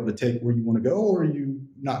to be able to take where you want to go, or are you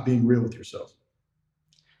not being real with yourself?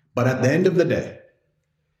 But at the end of the day,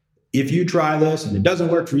 if you try this and it doesn't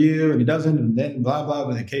work for you and it doesn't, and then blah, blah,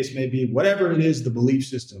 blah, the case may be, whatever it is, the belief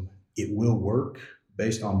system, it will work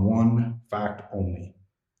based on one fact only.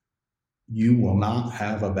 You will not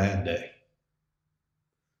have a bad day.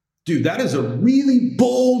 Dude, that is a really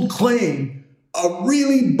bold claim, a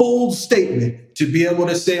really bold statement to be able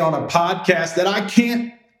to say on a podcast that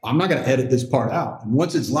I'm not going to edit this part out. And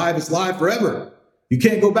once it's live forever. You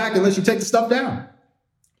can't go back unless you take the stuff down.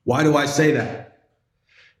 Why do I say that?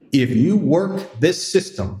 If you work this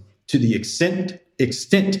system to the extent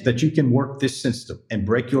that you can work this system and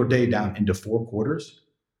break your day down into 4 quarters,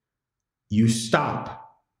 you stop.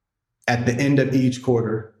 At the end of each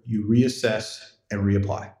quarter, you reassess and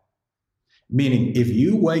reapply. Meaning, if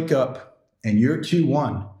you wake up and your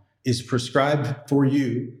Q1 is prescribed for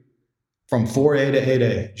you from 4A to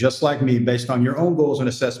 8A, just like me, based on your own goals and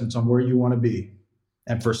assessments on where you want to be,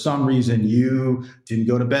 and for some reason you didn't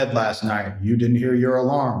go to bed last night, you didn't hear your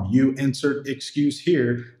alarm, you insert excuse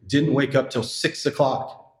here, didn't wake up till 6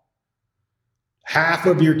 o'clock. Half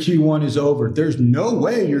of your Q1 is over. There's no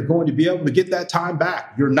way you're going to be able to get that time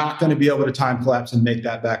back. You're not going to be able to time collapse and make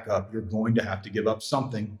that back up. You're going to have to give up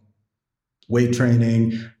something. Weight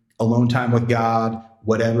training, alone time with God,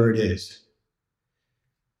 whatever it is.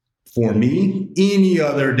 For me, any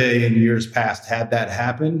other day in years past, had that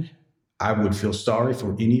happen, I would feel sorry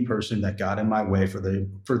for any person that got in my way for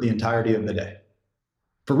the entirety of the day.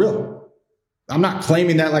 For real. I'm not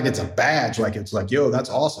claiming that like it's a badge, like it's like, yo, that's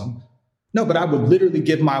awesome. No, but I would literally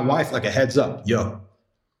give my wife like a heads up. Yo,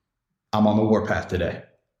 I'm on the warpath today.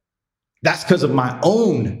 That's because of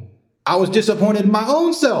I was disappointed in my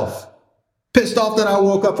own self. Pissed off that I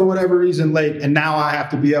woke up for whatever reason late and now I have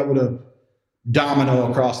to be able to domino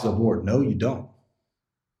across the board. No, you don't.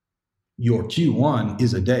 Your Q1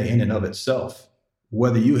 is a day in and of itself.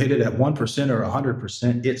 Whether you hit it at 1% or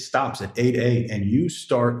 100%, it stops at 8A and you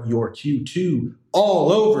start your Q2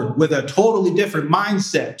 all over with a totally different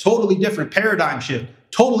mindset, totally different paradigm shift,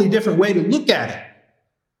 totally different way to look at it.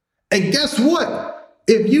 And guess what?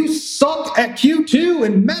 If you suck at Q2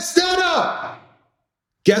 and mess that up,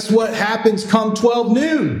 guess what happens come 12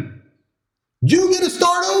 noon? You get to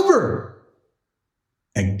start over.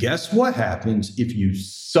 And guess what happens if you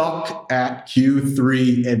suck at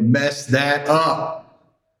Q3 and mess that up?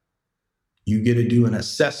 You get to do an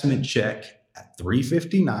assessment check at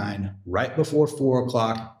 3:59, right before 4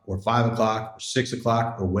 o'clock or 5 o'clock or 6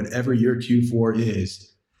 o'clock or whatever your Q4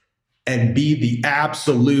 is, and be the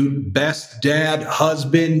absolute best dad,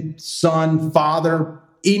 husband, son, father,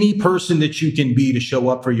 any person that you can be to show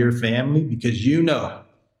up for your family, because you know,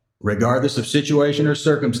 regardless of situation or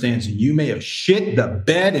circumstance, you may have shit the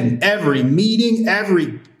bed in every meeting,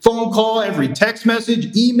 every phone call, every text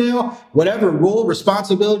message, email, whatever role,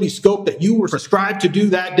 responsibility, scope that you were prescribed to do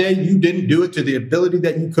that day, you didn't do it to the ability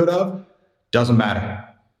that you could have. Doesn't matter.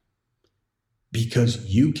 Because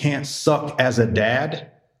you can't suck as a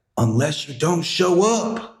dad unless you don't show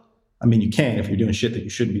up. I mean, you can if you're doing shit that you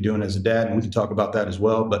shouldn't be doing as a dad, and we can talk about that as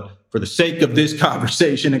well. But for the sake of this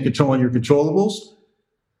conversation and controlling your controllables,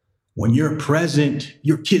 when you're present,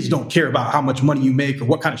 your kids don't care about how much money you make or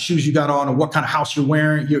what kind of shoes you got on or what kind of house you're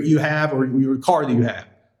wearing, you have, or your car that you have.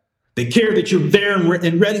 They care that you're there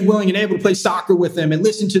and ready, willing, and able to play soccer with them and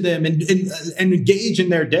listen to them and engage in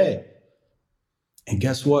their day. And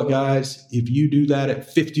guess what, guys? If you do that at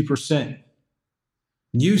 50%,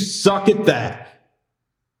 you suck at that.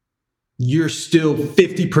 You're still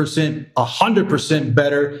 50%, 100%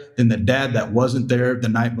 better than the dad that wasn't there the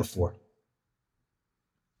night before.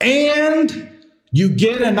 And you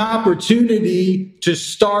get an opportunity to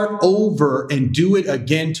start over and do it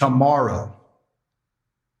again tomorrow.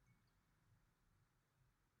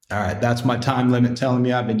 All right, that's my time limit telling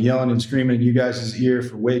me I've been yelling and screaming in you guys' ear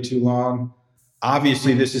for way too long.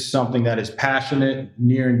 Obviously, this is something that is passionate,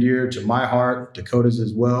 near and dear to my heart, Dakota's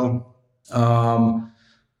as well.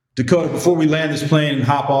 Dakota, before we land this plane and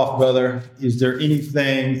hop off, brother, is there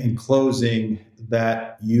anything in closing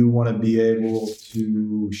that you want to be able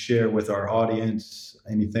to share with our audience?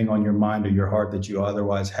 Anything on your mind or your heart that you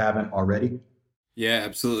otherwise haven't already? Yeah,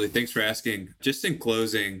 absolutely. Thanks for asking. Just in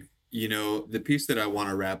closing, the piece that I want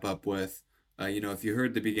to wrap up with, if you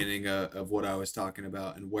heard the beginning of what I was talking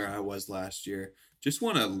about and where I was last year, just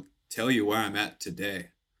want to tell you where I'm at today.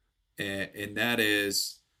 And that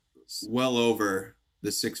is well over the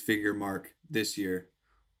 6-figure mark this year,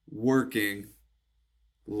 working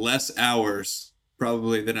less hours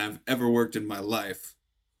probably than I've ever worked in my life.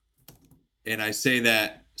 And I say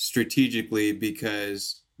that strategically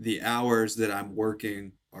because the hours that I'm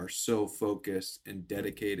working are so focused and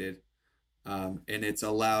dedicated. And it's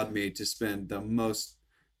allowed me to spend the most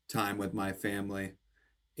time with my family.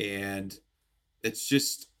 And it's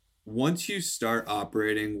just, once you start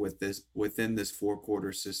operating within this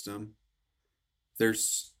 4-quarter system,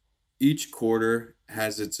 there's each quarter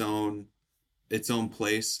has its own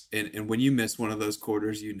place. And when you miss one of those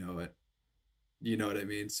quarters, you know it. You know what I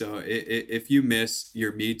mean? So if you miss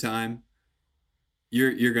your me time,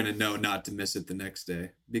 you're going to know not to miss it the next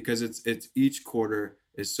day, because it's each quarter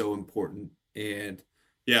is so important. And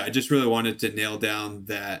yeah, I just really wanted to nail down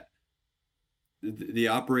that the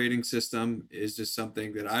operating system is just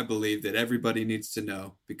something that I believe that everybody needs to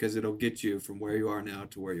know, because it'll get you from where you are now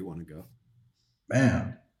to where you want to go.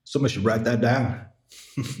 Man, somebody should write that down.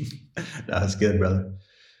 That's good, brother.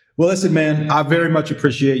 Well, listen, man, I very much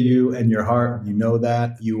appreciate you and your heart. You know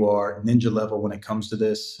that. You are ninja level when it comes to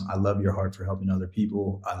this. I love your heart for helping other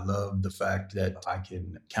people. I love the fact that I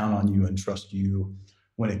can count on you and trust you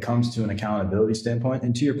when it comes to an accountability standpoint.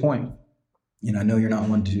 And to your point, I know you're not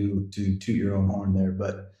one to toot your own horn there,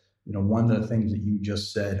 but one of the things that you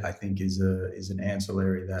just said, I think is an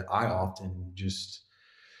ancillary that I often just,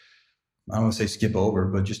 I don't want to say skip over,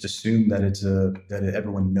 but just assume that that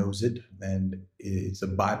everyone knows it, and it's a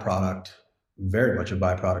byproduct, very much a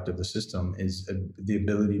byproduct of the system, is the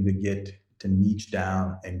ability to get to niche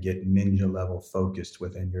down and get ninja level focused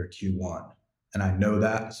within your Q1. And I know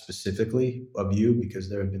that specifically of you because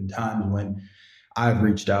there have been times when I've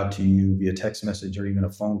reached out to you via text message or even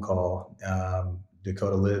a phone call.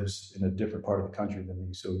 Dakota lives in a different part of the country than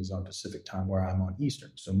me, so he's on Pacific time where I'm on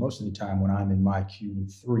Eastern. So most of the time when I'm in my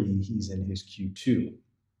Q3, he's in his Q2.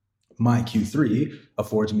 My Q3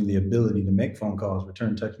 affords me the ability to make phone calls,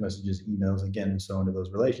 return text messages, emails, again, and so into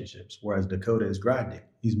those relationships. Whereas Dakota is grinding.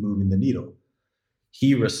 He's moving the needle.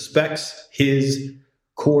 He respects his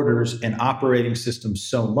quarters and operating system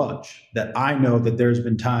so much that I know that there's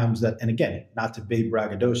been times that, and again, not to be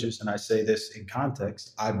braggadocious, and I say this in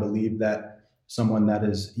context, I believe that someone that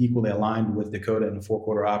is equally aligned with Dakota in a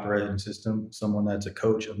 4-quarter operating system, someone that's a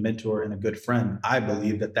coach, a mentor, and a good friend, I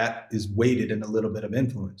believe that is weighted in a little bit of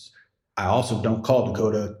influence. I also don't call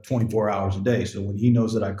Dakota 24 hours a day. So when he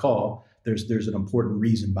knows that I call, there's an important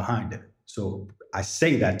reason behind it. So I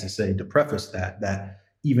say that to preface that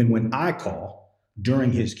even when I call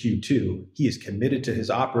during his Q2, he is committed to his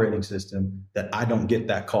operating system that I don't get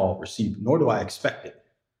that call received, nor do I expect it.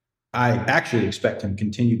 I actually expect him to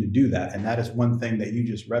continue to do that. And that is one thing that you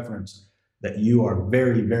just referenced that you are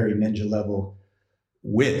very, very ninja level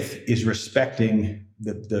with, is respecting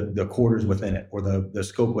the quarters within it, or the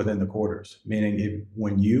scope within the quarters. Meaning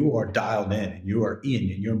when you are dialed in and you are in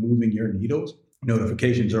and you're moving your needles,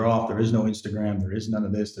 notifications are off. There is no Instagram. There is none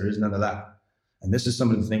of this. There is none of that. And this is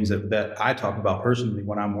some of the things that I talk about personally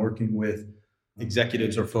when I'm working with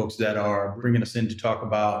executives or folks that are bringing us in to talk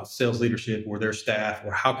about sales leadership or their staff,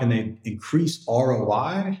 or how can they increase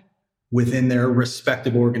ROI within their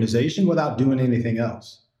respective organization without doing anything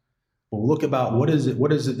else. Well, look about what is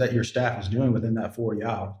it that your staff is doing within that 40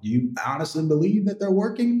 hours? Do you honestly believe that they're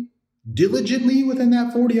working diligently within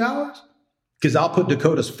that 40 hours? Because I'll put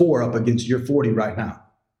Dakota's 4 up against your 40 right now.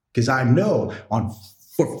 Because I know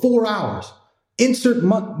for 4 hours, insert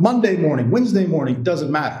Monday morning, Wednesday morning, it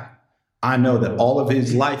doesn't matter. I know that all of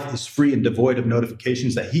his life is free and devoid of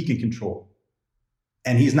notifications that he can control.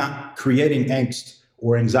 And he's not creating angst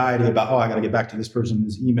or anxiety about, I got to get back to this person,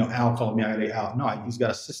 this email, Al called me, I got to get out. No, he's got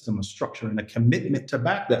a system, a structure, and a commitment to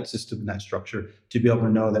back that system and that structure to be able to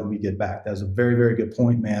know that we get back. That's a very, very good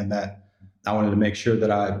point, man, that I wanted to make sure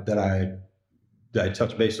that I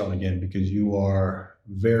touch base on again, because you are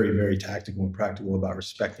very, very tactical and practical about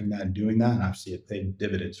respecting that and doing that. And I see it paying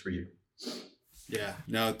dividends for you. Yeah,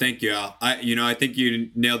 no, thank you, Al. I think you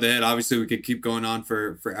nailed it. Obviously, we could keep going on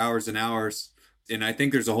for hours and hours. And I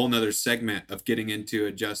think there's a whole nother segment of getting into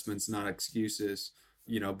adjustments, not excuses,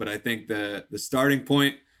 but I think the starting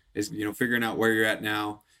point is, figuring out where you're at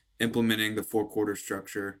now, implementing the 4-quarter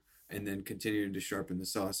structure, and then continuing to sharpen the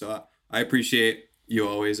saw. So I appreciate you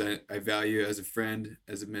always. I value you as a friend,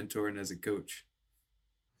 as a mentor, and as a coach.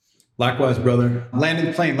 Likewise, brother. Landon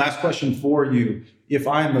the plane, last question for you. If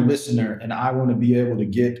I am a listener and I want to be able to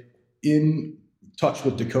get in touch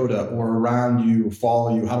with Dakota or around you,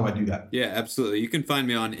 follow you, how do I do that? Yeah, absolutely. You can find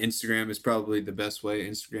me on Instagram is probably the best way.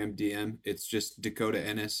 Instagram DM. It's just Dakota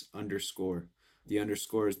Ennis _. The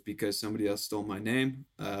underscore is because somebody else stole my name,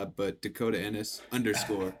 but Dakota Ennis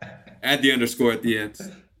 _. Add the underscore at the end.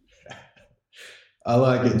 I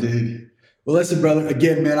like it, dude. Well, listen, brother,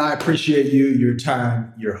 again, man, I appreciate you, your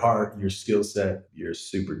time, your heart, your skill set. You're a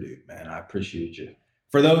super dude, man. I appreciate you.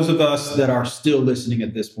 For those of us that are still listening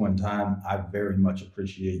at this point in time, I very much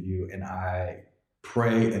appreciate you. And I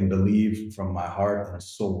pray and believe from my heart and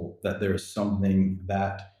soul that there is something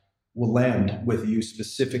that will land with you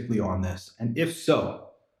specifically on this. And if so,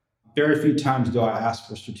 very few times do I ask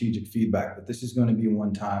for strategic feedback, but this is going to be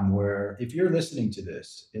one time where if you're listening to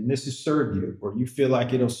this and this has served you, or you feel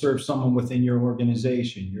like it'll serve someone within your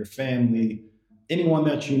organization, your family, anyone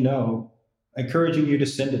that you know, encouraging you to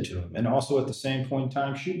send it to them. And also at the same point in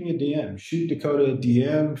time, shoot me a DM. Shoot Dakota a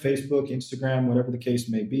DM, Facebook, Instagram, whatever the case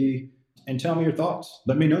may be, and tell me your thoughts.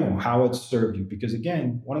 Let me know how it's served you. Because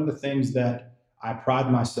again, one of the things that I pride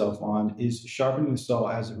myself on is sharpening the saw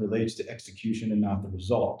as it relates to execution and not the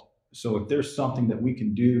result. So if there's something that we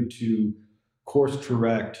can do to course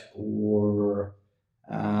correct or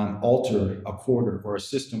alter a quarter or a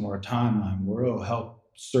system or a timeline where it'll help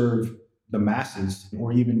serve the masses,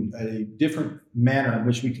 or even a different manner in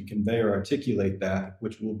which we can convey or articulate that,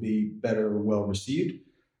 which will be better or well received,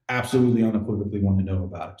 absolutely unequivocally want to know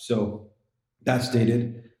about it. So that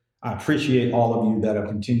stated, I appreciate all of you that have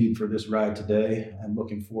continued for this ride today, and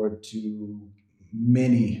looking forward to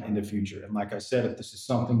many in the future. And like I said, if this is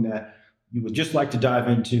something that you would just like to dive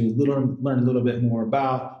into, learn a little bit more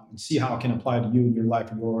about, and see how it can apply to you in your life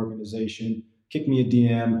and your organization, kick me a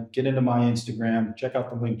DM, get into my Instagram, check out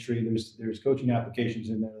the link tree. There's coaching applications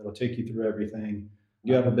in there that'll take you through everything.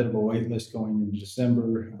 You have a bit of a wait list going into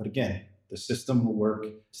December, but again, the system will work.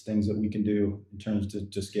 It's things that we can do in terms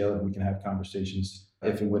to scale it. We can have conversations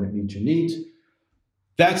if and when it meets your needs.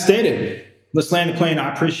 That stated, let's land the plane.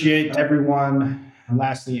 I appreciate everyone. And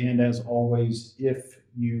lastly, and as always, if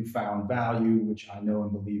you found value, which I know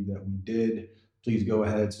and believe that we did, please go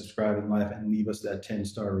ahead, subscribe and like, and leave us that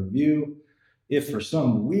 10-star review. If for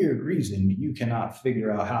some weird reason you cannot figure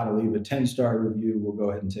out how to leave a 10-star review, we'll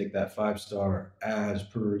go ahead and take that 5-star as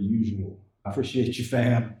per usual. I appreciate you,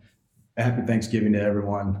 fam. Happy Thanksgiving to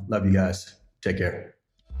everyone. Love you guys. Take care.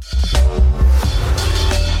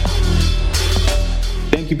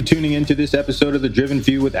 Thank you for tuning into this episode of The Driven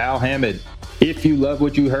Few with Al Hamid. If you love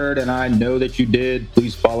what you heard, and I know that you did,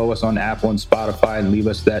 please follow us on Apple and Spotify and leave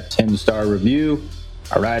us that 10-star review.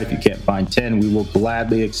 All right, if you can't find 10, we will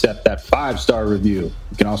gladly accept that 5-star review.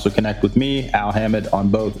 You can also connect with me, Al Hamid, on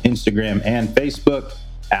both Instagram and Facebook.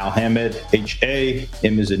 Al Hamid, H-A,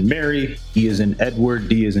 M as in Mary, E as in Edward,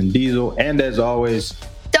 D as in Diesel. And as always,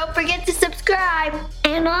 don't forget to subscribe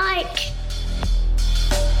and like.